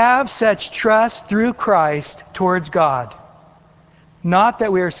we have such trust through Christ towards God. Not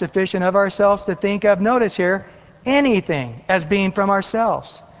that we are sufficient of ourselves to think of, notice here, anything as being from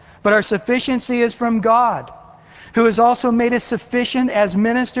ourselves. But our sufficiency is from God, who has also made us sufficient as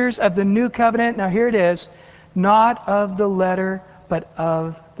ministers of the new covenant. Now here it is, not of the letter, but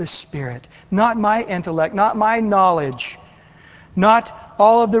of the Spirit. Not my intellect, not my knowledge, not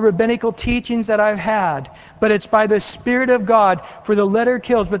all of the rabbinical teachings that I've had, but it's by the Spirit of God. For the letter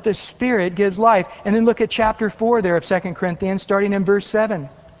kills, but the Spirit gives life. And then look at chapter 4 there of 2 Corinthians, starting in verse 7.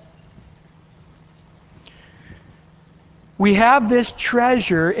 We have this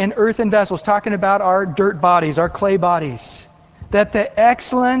treasure in earthen vessels, talking about our dirt bodies, our clay bodies, that the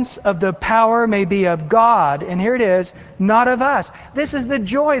excellence of the power may be of God, and here it is, not of us. This is the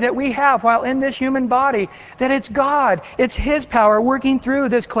joy that we have while in this human body, that it's God, it's His power working through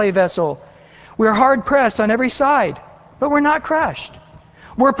this clay vessel. We're hard pressed on every side, but we're not crushed.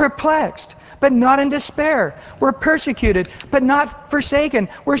 We're perplexed, but not in despair. We're persecuted, but not forsaken.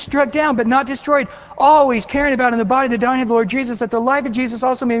 We're struck down, but not destroyed. Always carrying about in the body the dying of the Lord Jesus, that the life of Jesus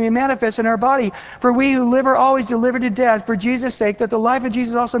also may be manifest in our body. For we who live are always delivered to death for Jesus' sake, that the life of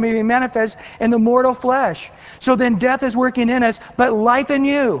Jesus also may be manifest in the mortal flesh. So then death is working in us, but life in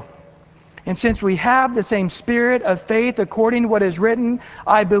you. And since we have the same spirit of faith according to what is written,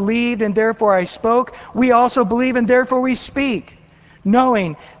 I believed and therefore I spoke, we also believe and therefore we speak,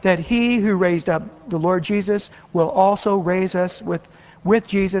 knowing that He who raised up the Lord Jesus will also raise us with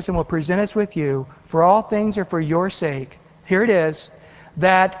Jesus and will present us with you. For all things are for your sake. Here it is,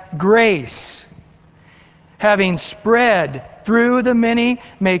 that grace, having spread through the many,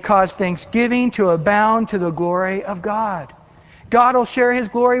 may cause thanksgiving to abound to the glory of God. God will share His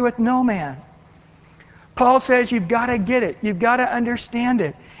glory with no man. Paul says you've got to get it. You've got to understand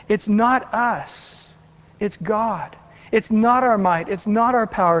it. It's not us. It's God. It's not our might. It's not our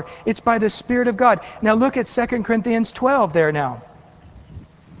power. It's by the Spirit of God. Now look at 2 Corinthians 12 there now.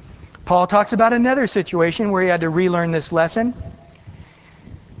 Paul talks about another situation where he had to relearn this lesson.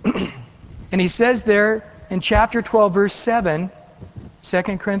 And he says there in chapter 12 verse 7, 2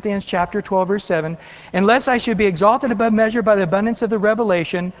 Corinthians chapter 12 verse 7, unless I should be exalted above measure by the abundance of the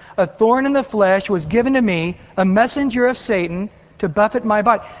revelation, a thorn in the flesh was given to me, a messenger of Satan to buffet my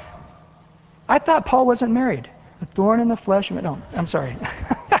body. I thought Paul wasn't married. A thorn in the flesh. No, I'm sorry.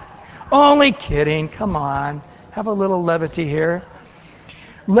 Only kidding. Come on. Have a little levity here.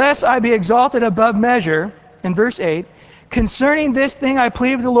 Lest I be exalted above measure, in verse 8, concerning this thing I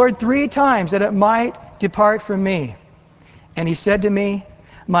pleaded with the Lord 3 times that it might depart from me. And He said to me,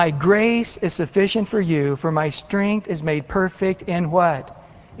 my grace is sufficient for you, for my strength is made perfect in what?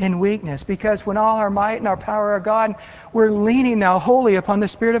 In weakness. Because when all our might and our power are God, we're leaning now wholly upon the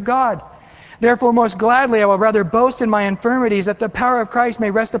Spirit of God. Therefore, most gladly I will rather boast in my infirmities, that the power of Christ may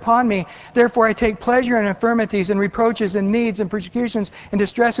rest upon me. Therefore I take pleasure in infirmities and reproaches and needs and persecutions and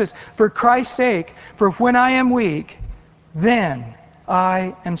distresses for Christ's sake. For when I am weak, then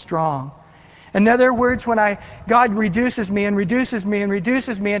I am strong. In other words, when God reduces me and reduces me and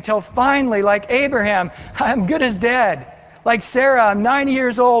reduces me until finally, like Abraham, I'm good as dead. Like Sarah, I'm 90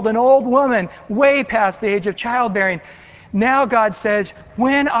 years old, an old woman, way past the age of childbearing. Now God says,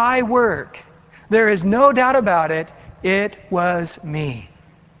 when I work, there is no doubt about it, it was me.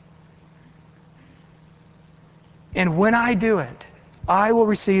 And when I do it, I will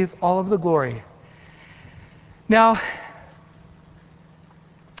receive all of the glory. Now,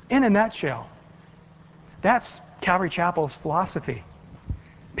 in a nutshell, that's Calvary Chapel's philosophy.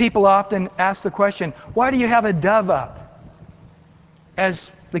 People often ask the question, why do you have a dove up as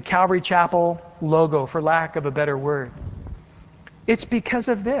the Calvary Chapel logo, for lack of a better word? It's because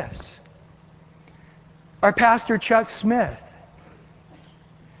of this. Our pastor, Chuck Smith,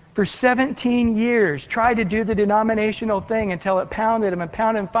 for 17 years tried to do the denominational thing until it pounded him and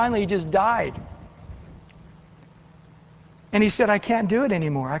pounded him. Finally, he just died. And he said, I can't do it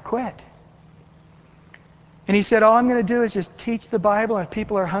anymore. I quit. And he said, all I'm going to do is just teach the Bible, and if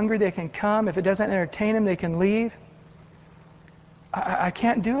people are hungry, they can come. If it doesn't entertain them, they can leave. I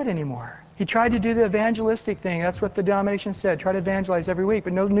can't do it anymore. He tried to do the evangelistic thing. That's what the denomination said. Try to evangelize every week.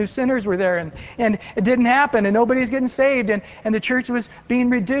 But no new sinners were there. And it didn't happen. And nobody was getting saved. And the church was being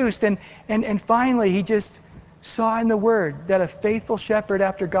reduced. And finally, he just saw in the Word that a faithful shepherd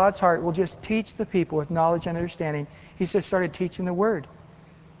after God's heart will just teach the people with knowledge and understanding. He just started teaching the Word.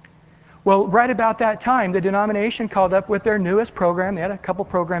 Well, right about that time, the denomination called up with their newest program. They had a couple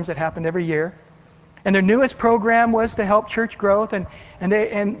programs that happened every year. And their newest program was to help church growth.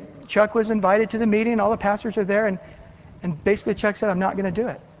 And Chuck was invited to the meeting. All the pastors are there. And basically Chuck said, I'm not going to do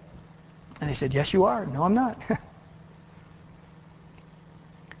it. And they said, yes, you are. No, I'm not.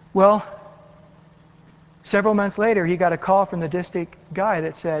 Well, several months later, he got a call from the district guy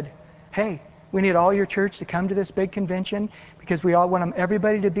that said, hey, we need all your church to come to this big convention because we all want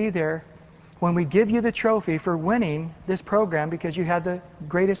everybody to be there when we give you the trophy for winning this program because you had the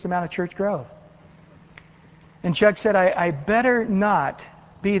greatest amount of church growth. And Chuck said, I better not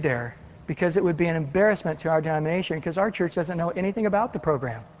be there because it would be an embarrassment to our denomination because our church doesn't know anything about the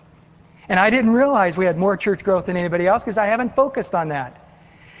program. And I didn't realize we had more church growth than anybody else because I haven't focused on that.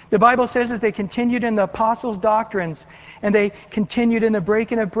 The Bible says as they continued in the apostles' doctrines and they continued in the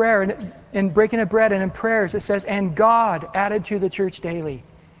breaking of bread and in prayers, it says, and God added to the church daily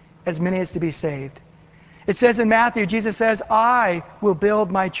as many as to be saved. It says in Matthew, Jesus says, I will build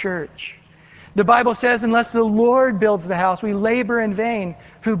my church. The Bible says, unless the Lord builds the house, we labor in vain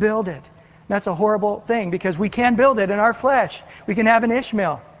who build it. That's a horrible thing because we can build it in our flesh. We can have an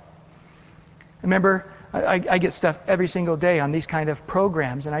Ishmael. Remember, I get stuff every single day on these kind of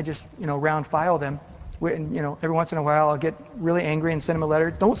programs, and I just, round file them. And, every once in a while I'll get really angry and send them a letter.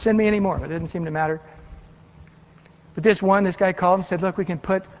 Don't send me anymore. It didn't seem to matter. But this guy called and said, look, we can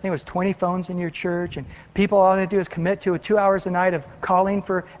put, I think it was 20 phones in your church, and people, all they do is commit to 2 hours a night of calling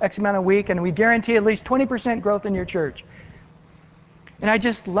for X amount a week, and we guarantee at least 20% growth in your church. And I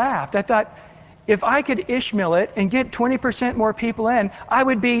just laughed. I thought, if I could Ishmael it and get 20% more people in, I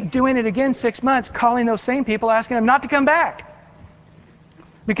would be doing it again 6 months, calling those same people, asking them not to come back.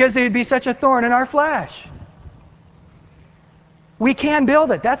 Because they would be such a thorn in our flesh. We can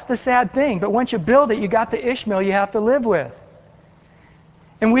build it. That's the sad thing. But once you build it, you got the Ishmael you have to live with.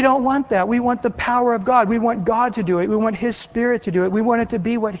 And we don't want that. We want the power of God. We want God to do it. We want His Spirit to do it. We want it to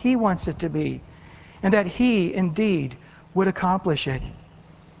be what He wants it to be. And that He, indeed, would accomplish it.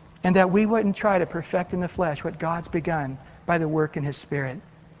 And that we wouldn't try to perfect in the flesh what God's begun by the work in His Spirit.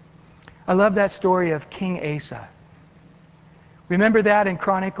 I love that story of King Asa. Remember that in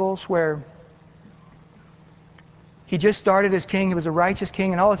Chronicles where he just started as king. He was a righteous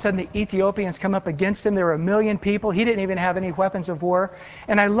king. And all of a sudden the Ethiopians come up against him. There were 1 million people. He didn't even have any weapons of war.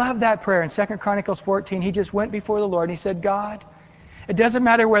 And I love that prayer in 2 Chronicles 14. He just went before the Lord and he said, God, it doesn't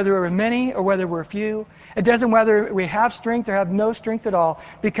matter whether we're many or whether we're few. It doesn't matter whether we have strength or have no strength at all.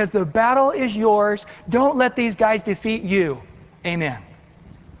 Because the battle is yours. Don't let these guys defeat you. Amen.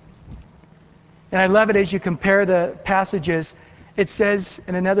 And I love it as you compare the passages. It says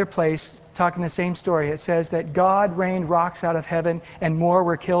in another place, talking the same story, it says that God rained rocks out of heaven and more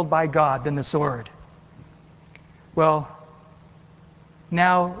were killed by God than the sword. Well,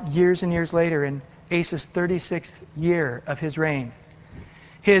 now years and years later, in Asa's 36th year of his reign,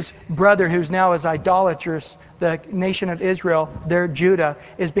 his brother, who's now is idolatrous, the nation of Israel, their Judah,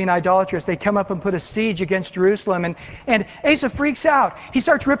 is being idolatrous. They come up and put a siege against Jerusalem. And Asa freaks out. He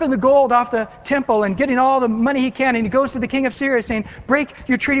starts ripping the gold off the temple and getting all the money he can. And he goes to the king of Syria saying, break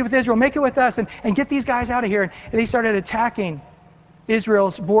your treaty with Israel, make it with us, and get these guys out of here. And they started attacking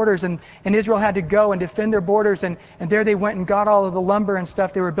Israel's borders. And Israel had to go and defend their borders. And there they went and got all of the lumber and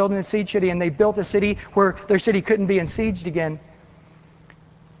stuff. They were building a siege city. And they built a city where their city couldn't be besieged again.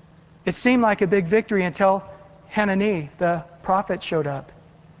 It seemed like a big victory until Hanani, the prophet, showed up.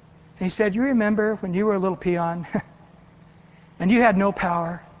 And he said, you remember when you were a little peon and you had no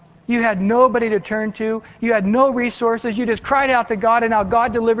power? You had nobody to turn to. You had no resources. You just cried out to God and now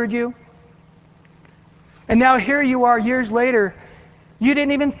God delivered you. And now here you are years later. You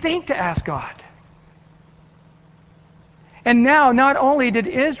didn't even think to ask God. And now, not only did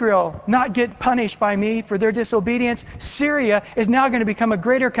Israel not get punished by me for their disobedience, Syria is now going to become a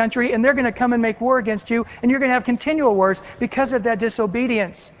greater country, and they're going to come and make war against you, and you're going to have continual wars because of that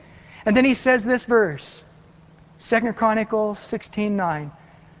disobedience. And then he says this verse, 2 Chronicles 16:9,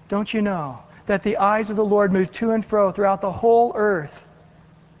 don't you know that the eyes of the Lord move to and fro throughout the whole earth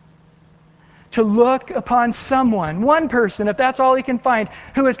to look upon someone, one person, if that's all he can find,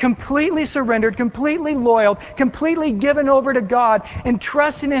 who is completely surrendered, completely loyal, completely given over to God, and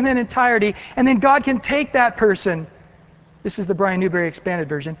trusting Him in entirety, and then God can take that person. This is the Brian Newberry expanded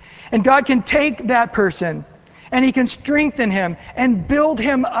version. And God can take that person, and He can strengthen him, and build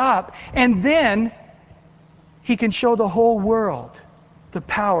him up, and then He can show the whole world the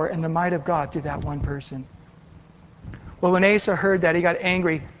power and the might of God through that one person. Well, when Asa heard that, he got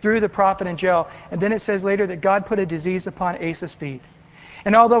angry, threw the prophet in jail, and then it says later that God put a disease upon Asa's feet.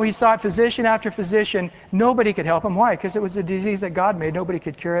 And although he sought physician after physician, nobody could help him. Why? Because it was a disease that God made. Nobody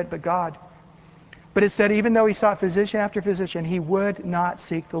could cure it but God. But it said even though he sought physician after physician, he would not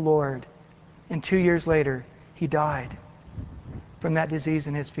seek the Lord. And 2 years later, he died from that disease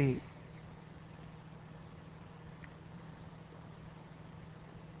in his feet.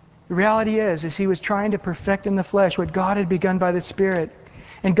 The reality is he was trying to perfect in the flesh what God had begun by the Spirit.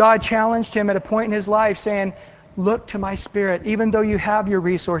 And God challenged him at a point in his life saying, look to my Spirit. Even though you have your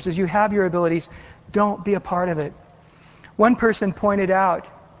resources, you have your abilities, don't be a part of it. One person pointed out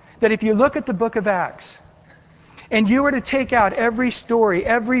that if you look at the book of Acts, and you were to take out every story,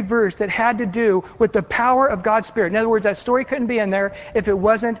 every verse that had to do with the power of God's Spirit. In other words, that story couldn't be in there if it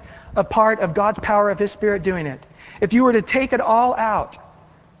wasn't a part of God's power of His Spirit doing it. If you were to take it all out,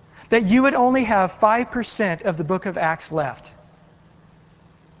 that you would only have 5% of the book of Acts left.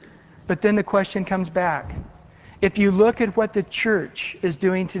 But then the question comes back. If you look at what the church is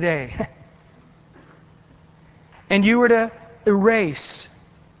doing today, and you were to erase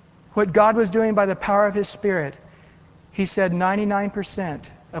what God was doing by the power of His Spirit, He said 99%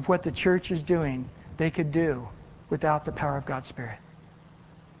 of what the church is doing, they could do without the power of God's Spirit.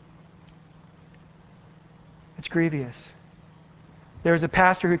 It's grievous. There was a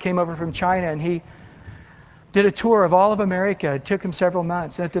pastor who came over from China, and he did a tour of all of America. It took him several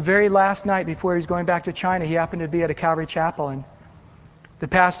months. And at the very last night before he was going back to China, he happened to be at a Calvary Chapel. And the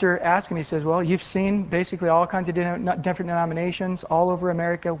pastor asked him, he says, well, you've seen basically all kinds of different denominations all over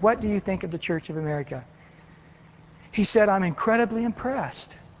America. What do you think of the Church of America? He said, I'm incredibly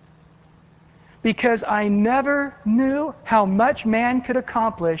impressed. Because I never knew how much man could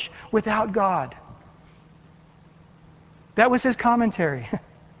accomplish without God. That was his commentary.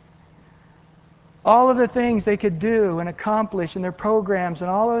 All of the things they could do and accomplish in their programs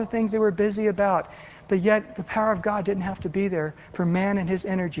and all of the things they were busy about. But yet the power of God didn't have to be there for man and his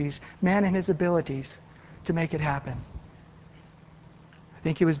energies, man and his abilities to make it happen. I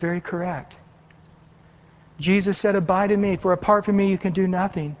think he was very correct. Jesus said, abide in me, for apart from me you can do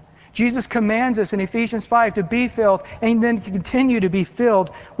nothing. Jesus commands us in Ephesians 5 to be filled and then continue to be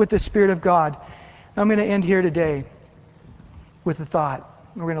filled with the Spirit of God. I'm going to end here today with a thought.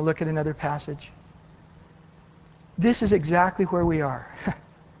 We're going to look at another passage. This is exactly where we are.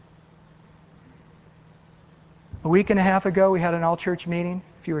 A week and a half ago, we had an all-church meeting.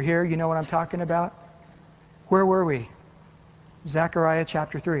 If you were here, you know what I'm talking about. Where were we? Zechariah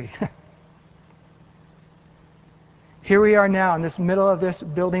chapter 3. Here we are now in this middle of this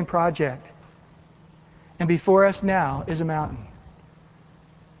building project. And before us now is a mountain.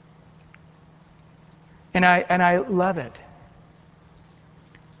 And I love it.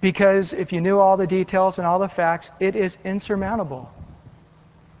 Because if you knew all the details and all the facts, it is insurmountable.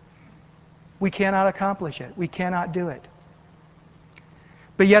 We cannot accomplish it. We cannot do it.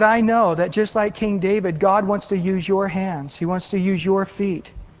 But yet I know that just like King David, God wants to use your hands. He wants to use your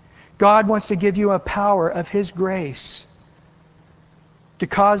feet. God wants to give you a power of His grace to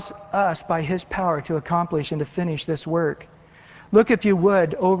cause us by His power to accomplish and to finish this work. Look, if you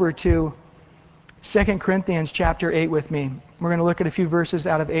would, over to 2 Corinthians chapter 8 with me. We're going to look at a few verses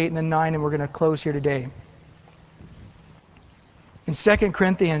out of 8 and then 9, and we're going to close here today. In 2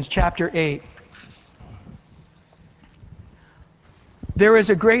 Corinthians chapter 8, there is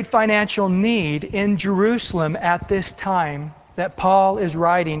a great financial need in Jerusalem at this time that Paul is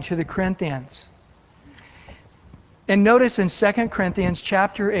writing to the Corinthians. And notice in 2 Corinthians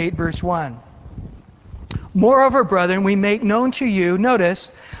chapter 8, verse 1. Moreover, brethren, we make known to you,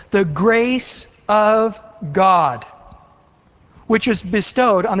 notice, the grace of God, which is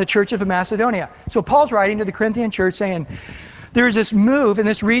bestowed on the church of Macedonia. So Paul's writing to the Corinthian church saying, there's this move in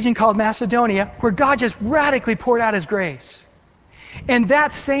this region called Macedonia where God just radically poured out His grace. And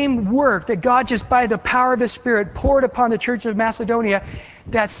that same work that God just by the power of His Spirit poured upon the church of Macedonia,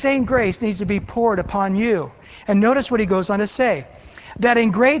 that same grace needs to be poured upon you. And notice what he goes on to say. That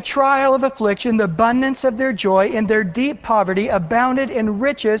in great trial of affliction, the abundance of their joy, in their deep poverty, abounded in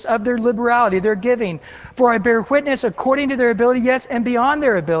riches of their liberality, their giving. For I bear witness according to their ability, yes, and beyond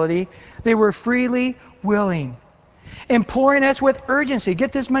their ability, they were freely willing, imploring us with urgency,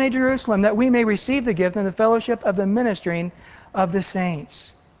 get this money to Jerusalem, that we may receive the gift and the fellowship of the ministering of the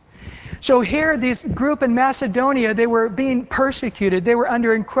saints. So here, this group in Macedonia, they were being persecuted. They were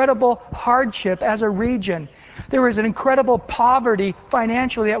under incredible hardship as a region. There was an incredible poverty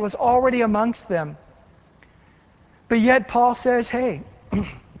financially that was already amongst them. But yet Paul says, hey,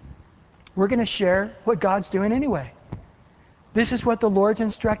 we're going to share what God's doing anyway. This is what the Lord's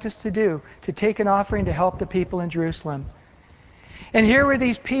instructed us to do, to take an offering to help the people in Jerusalem. And here were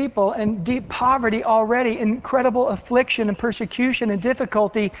these people in deep poverty already, incredible affliction and persecution and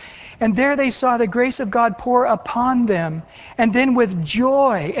difficulty. And there they saw the grace of God pour upon them. And then with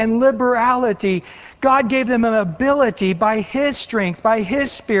joy and liberality, God gave them an ability by His strength, by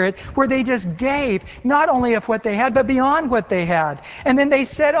His Spirit, where they just gave, not only of what they had, but beyond what they had. And then they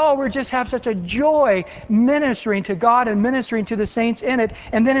said, oh, we just have such a joy ministering to God and ministering to the saints in it.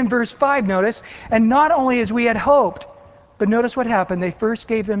 And then in verse 5, notice, and not only as we had hoped, but notice what happened. They first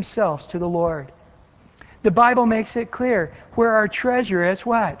gave themselves to the Lord. The Bible makes it clear, where our treasure is,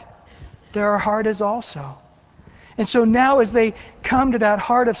 what? There our heart is also. And so now as they come to that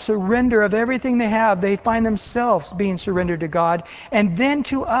heart of surrender of everything they have, they find themselves being surrendered to God, and then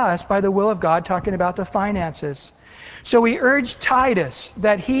to us by the will of God, talking about the finances. So we urge Titus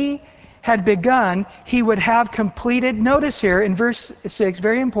that he had begun, he would have completed. Notice here in verse 6,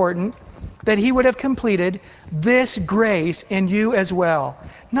 very important, that he would have completed this grace in you as well.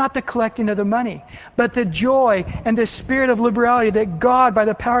 Not the collecting of the money, but the joy and the spirit of liberality that God, by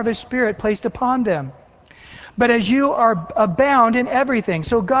the power of His Spirit, placed upon them. But as you are abound in everything.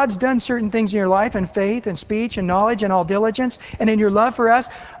 So God's done certain things in your life, in faith and speech and knowledge and all diligence, and in your love for us.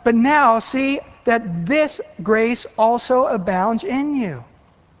 But now see that this grace also abounds in you.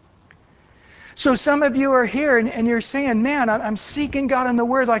 So some of you are here and you're saying, man, I'm seeking God in the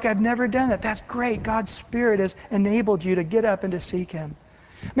Word like I've never done that. That's great. God's Spirit has enabled you to get up and to seek Him.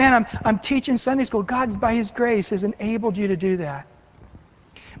 Man, I'm teaching Sunday school. God, by His grace, has enabled you to do that.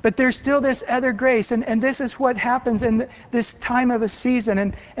 But there's still this other grace, and this is what happens in this time of a season.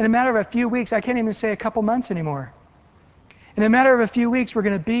 And in a matter of a few weeks, I can't even say a couple months anymore. In a matter of a few weeks, we're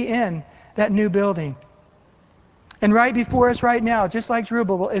going to be in that new building. And right before us right now, just like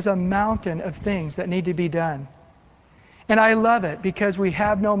Zerubbabel, is a mountain of things that need to be done. And I love it because we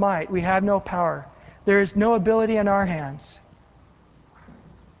have no might, we have no power. There is no ability in our hands.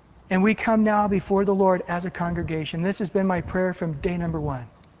 And we come now before the Lord as a congregation. This has been my prayer from day number 1.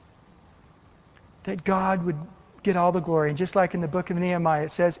 That God would get all the glory. And just like in the book of Nehemiah,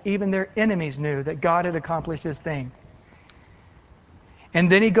 it says, even their enemies knew that God had accomplished this thing.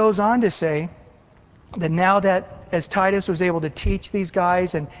 And then he goes on to say that now that as Titus was able to teach these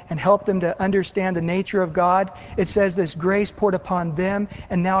guys and help them to understand the nature of God, it says this grace poured upon them,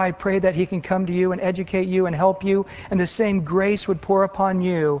 and now I pray that he can come to you and educate you and help you, and the same grace would pour upon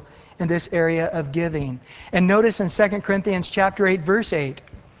you in this area of giving. And notice in 2 Corinthians chapter 8, verse 8,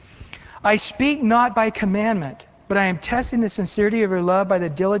 I speak not by commandment, but I am testing the sincerity of your love by the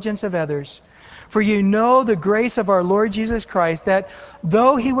diligence of others. For you know the grace of our Lord Jesus Christ, that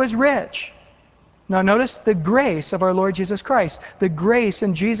though he was rich, now notice the grace of our Lord Jesus Christ, the grace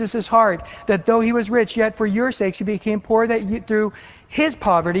in Jesus' heart, that though he was rich, yet for your sakes he became poor, that through his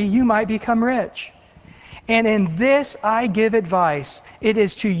poverty you might become rich. And in this I give advice. It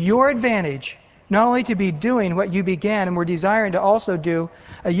is to your advantage, not only to be doing what you began and were desiring to also do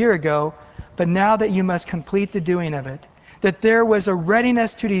a year ago, but now that you must complete the doing of it. That there was a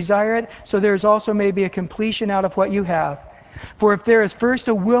readiness to desire it, so there is also maybe a completion out of what you have. For if there is first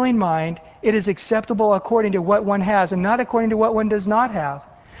a willing mind, it is acceptable according to what one has, and not according to what one does not have.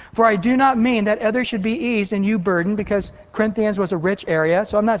 For I do not mean that others should be eased and you burdened, because Corinthians was a rich area.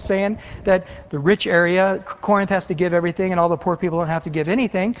 So I'm not saying that the rich area, Corinth, has to give everything and all the poor people don't have to give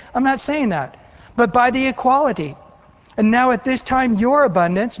anything. I'm not saying that. But by the equality. And now at this time your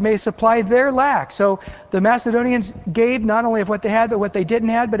abundance may supply their lack. So the Macedonians gave not only of what they had, but what they didn't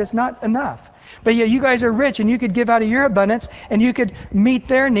have, but it's not enough. But yeah, you guys are rich and you could give out of your abundance and you could meet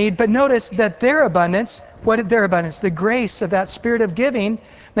their need. But notice that their abundance, what is their abundance? The grace of that spirit of giving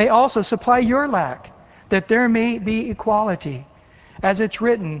may also supply your lack, that there may be equality. As it's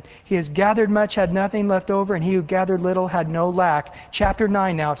written, he has gathered much, had nothing left over, and he who gathered little had no lack. Chapter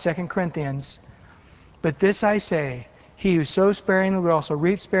 9 now of 2 Corinthians. But this I say, he who sows sparingly will also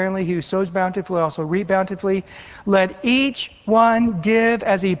reap sparingly. He who sows bountifully will also reap bountifully. Let each one give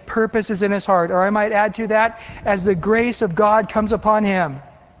as he purposes in his heart. Or I might add to that, as the grace of God comes upon him.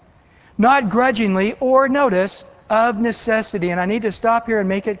 Not grudgingly, or notice, of necessity. And I need to stop here and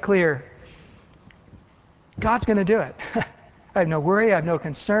make it clear. God's going to do it. I have no worry, I have no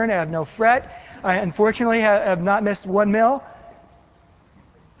concern, I have no fret. I unfortunately have not missed one meal.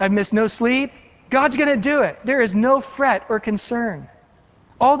 I've missed no sleep. God's going to do it. There is no fret or concern.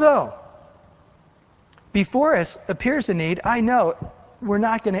 Although, before us appears a need, I know we're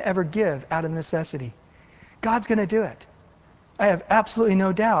not going to ever give out of necessity. God's going to do it. I have absolutely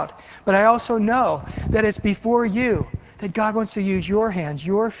no doubt. But I also know that it's before you that God wants to use your hands,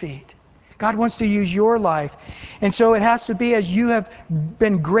 your feet. God wants to use your life. And so it has to be as you have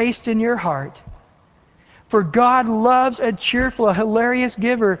been graced in your heart. For God loves a cheerful, a hilarious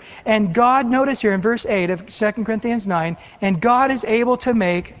giver. And God, notice here in verse 8 of 2 Corinthians 9, and God is able to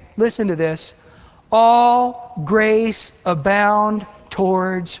make, listen to this, all grace abound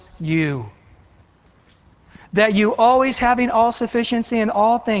towards you, that you always having all sufficiency in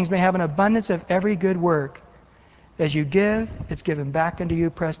all things may have an abundance of every good work. As you give, it's given back unto you,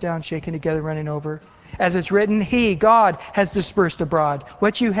 pressed down, shaken together, running over. As it's written, He, God, has dispersed abroad.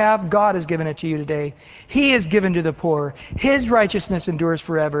 What you have, God has given it to you today. He is given to the poor. His righteousness endures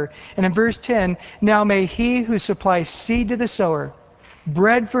forever. And in verse 10, now may He who supplies seed to the sower,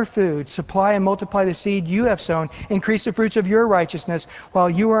 bread for food, supply and multiply the seed you have sown, increase the fruits of your righteousness, while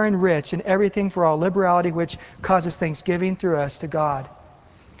you are enriched in everything for all liberality, which causes thanksgiving through us to God.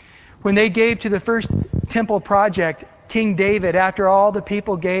 When they gave to the first temple project, King David, after all the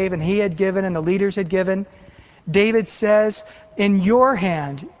people gave and he had given and the leaders had given, David says, in your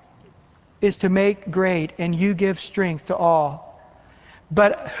hand is to make great, and you give strength to all.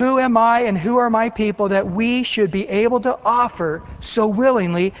 But who am I and who are my people that we should be able to offer so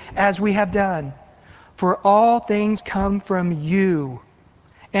willingly as we have done? For all things come from you,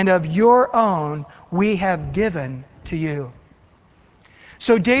 and of your own we have given to you.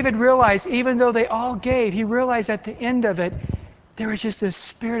 So David realized, even though they all gave, he realized at the end of it, there was just this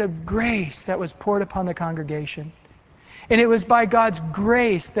spirit of grace that was poured upon the congregation. And it was by God's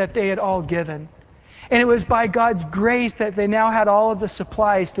grace that they had all given. And it was by God's grace that they now had all of the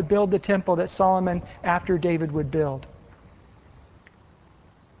supplies to build the temple that Solomon, after David, would build.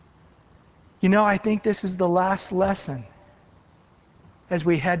 You know, I think this is the last lesson as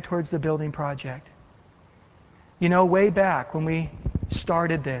we head towards the building project. You know, way back when we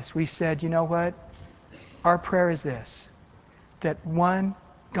started this, we said, you know what? Our prayer is this, that one,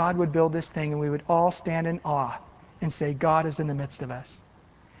 God would build this thing and we would all stand in awe and say, God is in the midst of us.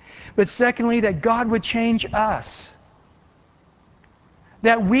 But secondly, that God would change us.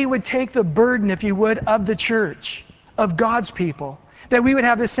 That we would take the burden, if you would, of the church, of God's people. That we would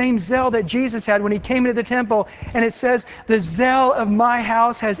have the same zeal that Jesus had when He came into the temple. And it says, the zeal of my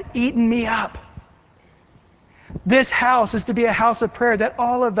house has eaten me up. This house is to be a house of prayer, that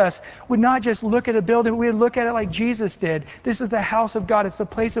all of us would not just look at a building, but we would look at it like Jesus did. This is the house of God. It's the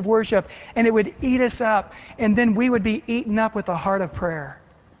place of worship. And it would eat us up. And then we would be eaten up with a heart of prayer.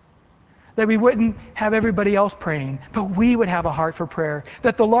 That we wouldn't have everybody else praying, but we would have a heart for prayer.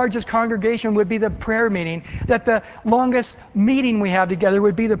 That the largest congregation would be the prayer meeting. That the longest meeting we have together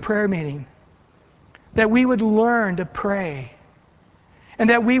would be the prayer meeting. That we would learn to pray. And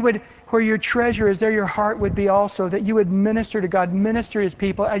that we would, where your treasure is, there your heart would be also. That you would minister to God, minister to His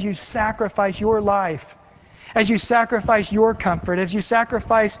people as you sacrifice your life. As you sacrifice your comfort, as you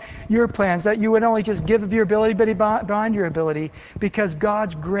sacrifice your plans, that you would only just give of your ability, but beyond your ability, because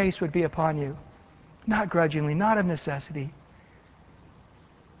God's grace would be upon you. Not grudgingly, not of necessity.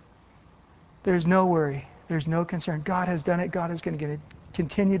 There's no worry. There's no concern. God has done it. God is going to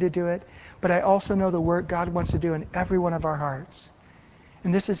continue to do it. But I also know the work God wants to do in every one of our hearts.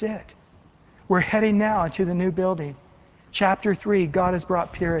 And this is it. We're heading now into the new building. Chapter 3, God has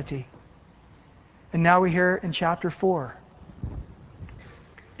brought purity. And now we're here in chapter 4.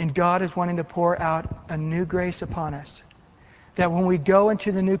 And God is wanting to pour out a new grace upon us. That when we go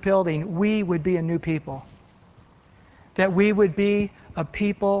into the new building, we would be a new people. That we would be a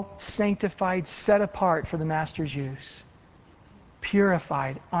people sanctified, set apart for the Master's use.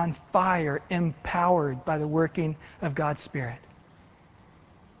 Purified, on fire, empowered by the working of God's Spirit.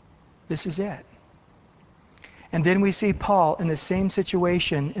 This is it. And then we see Paul in the same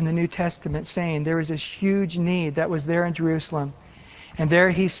situation in the New Testament saying there was this huge need that was there in Jerusalem. And there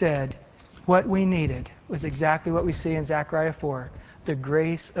he said, what we needed was exactly what we see in Zechariah 4, the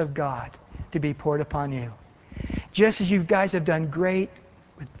grace of God to be poured upon you. Just as you guys have done great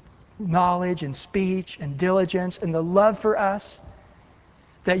with knowledge and speech and diligence and the love for us,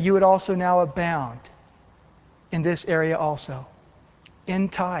 that you would also now abound in this area also. In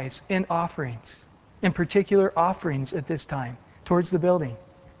tithes, in offerings. In particular offerings at this time towards the building.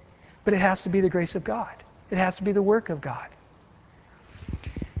 But it has to be the grace of God. It has to be the work of God.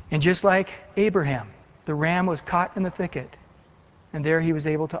 And just like Abraham, the ram was caught in the thicket, and there he was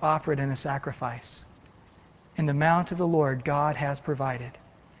able to offer it in a sacrifice. In the mount of the Lord, God has provided.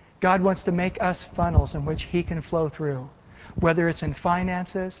 God wants to make us funnels in which He can flow through. Whether it's in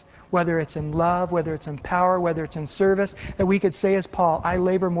finances, whether it's in love, whether it's in power, whether it's in service, that we could say as Paul, I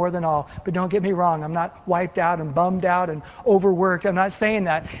labor more than all. But don't get me wrong, I'm not wiped out and bummed out and overworked. I'm not saying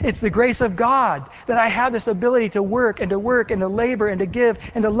that. It's the grace of God that I have this ability to work and to labor and to give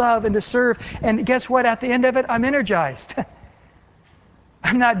and to love and to serve. And guess what? At the end of it, I'm energized.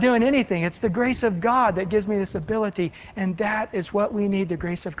 I'm not doing anything. It's the grace of God that gives me this ability, and that is what we need, the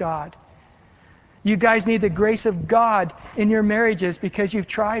grace of God. You guys need the grace of God in your marriages because you've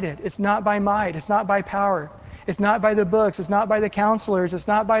tried it. It's not by might. It's not by power. It's not by the books. It's not by the counselors. It's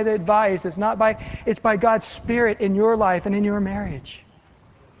not by the advice. It's by God's Spirit in your life and in your marriage.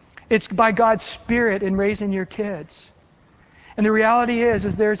 It's by God's Spirit in raising your kids. And the reality is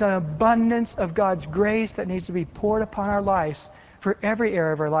there's an abundance of God's grace that needs to be poured upon our lives for every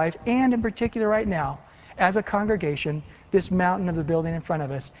area of our life, and in particular right now, as a congregation, this mountain of the building in front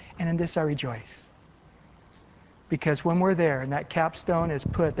of us, and in this I rejoice. Because when we're there and that capstone is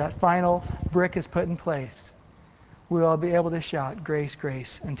put, that final brick is put in place, we'll all be able to shout, grace,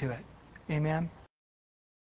 grace, into it. Amen?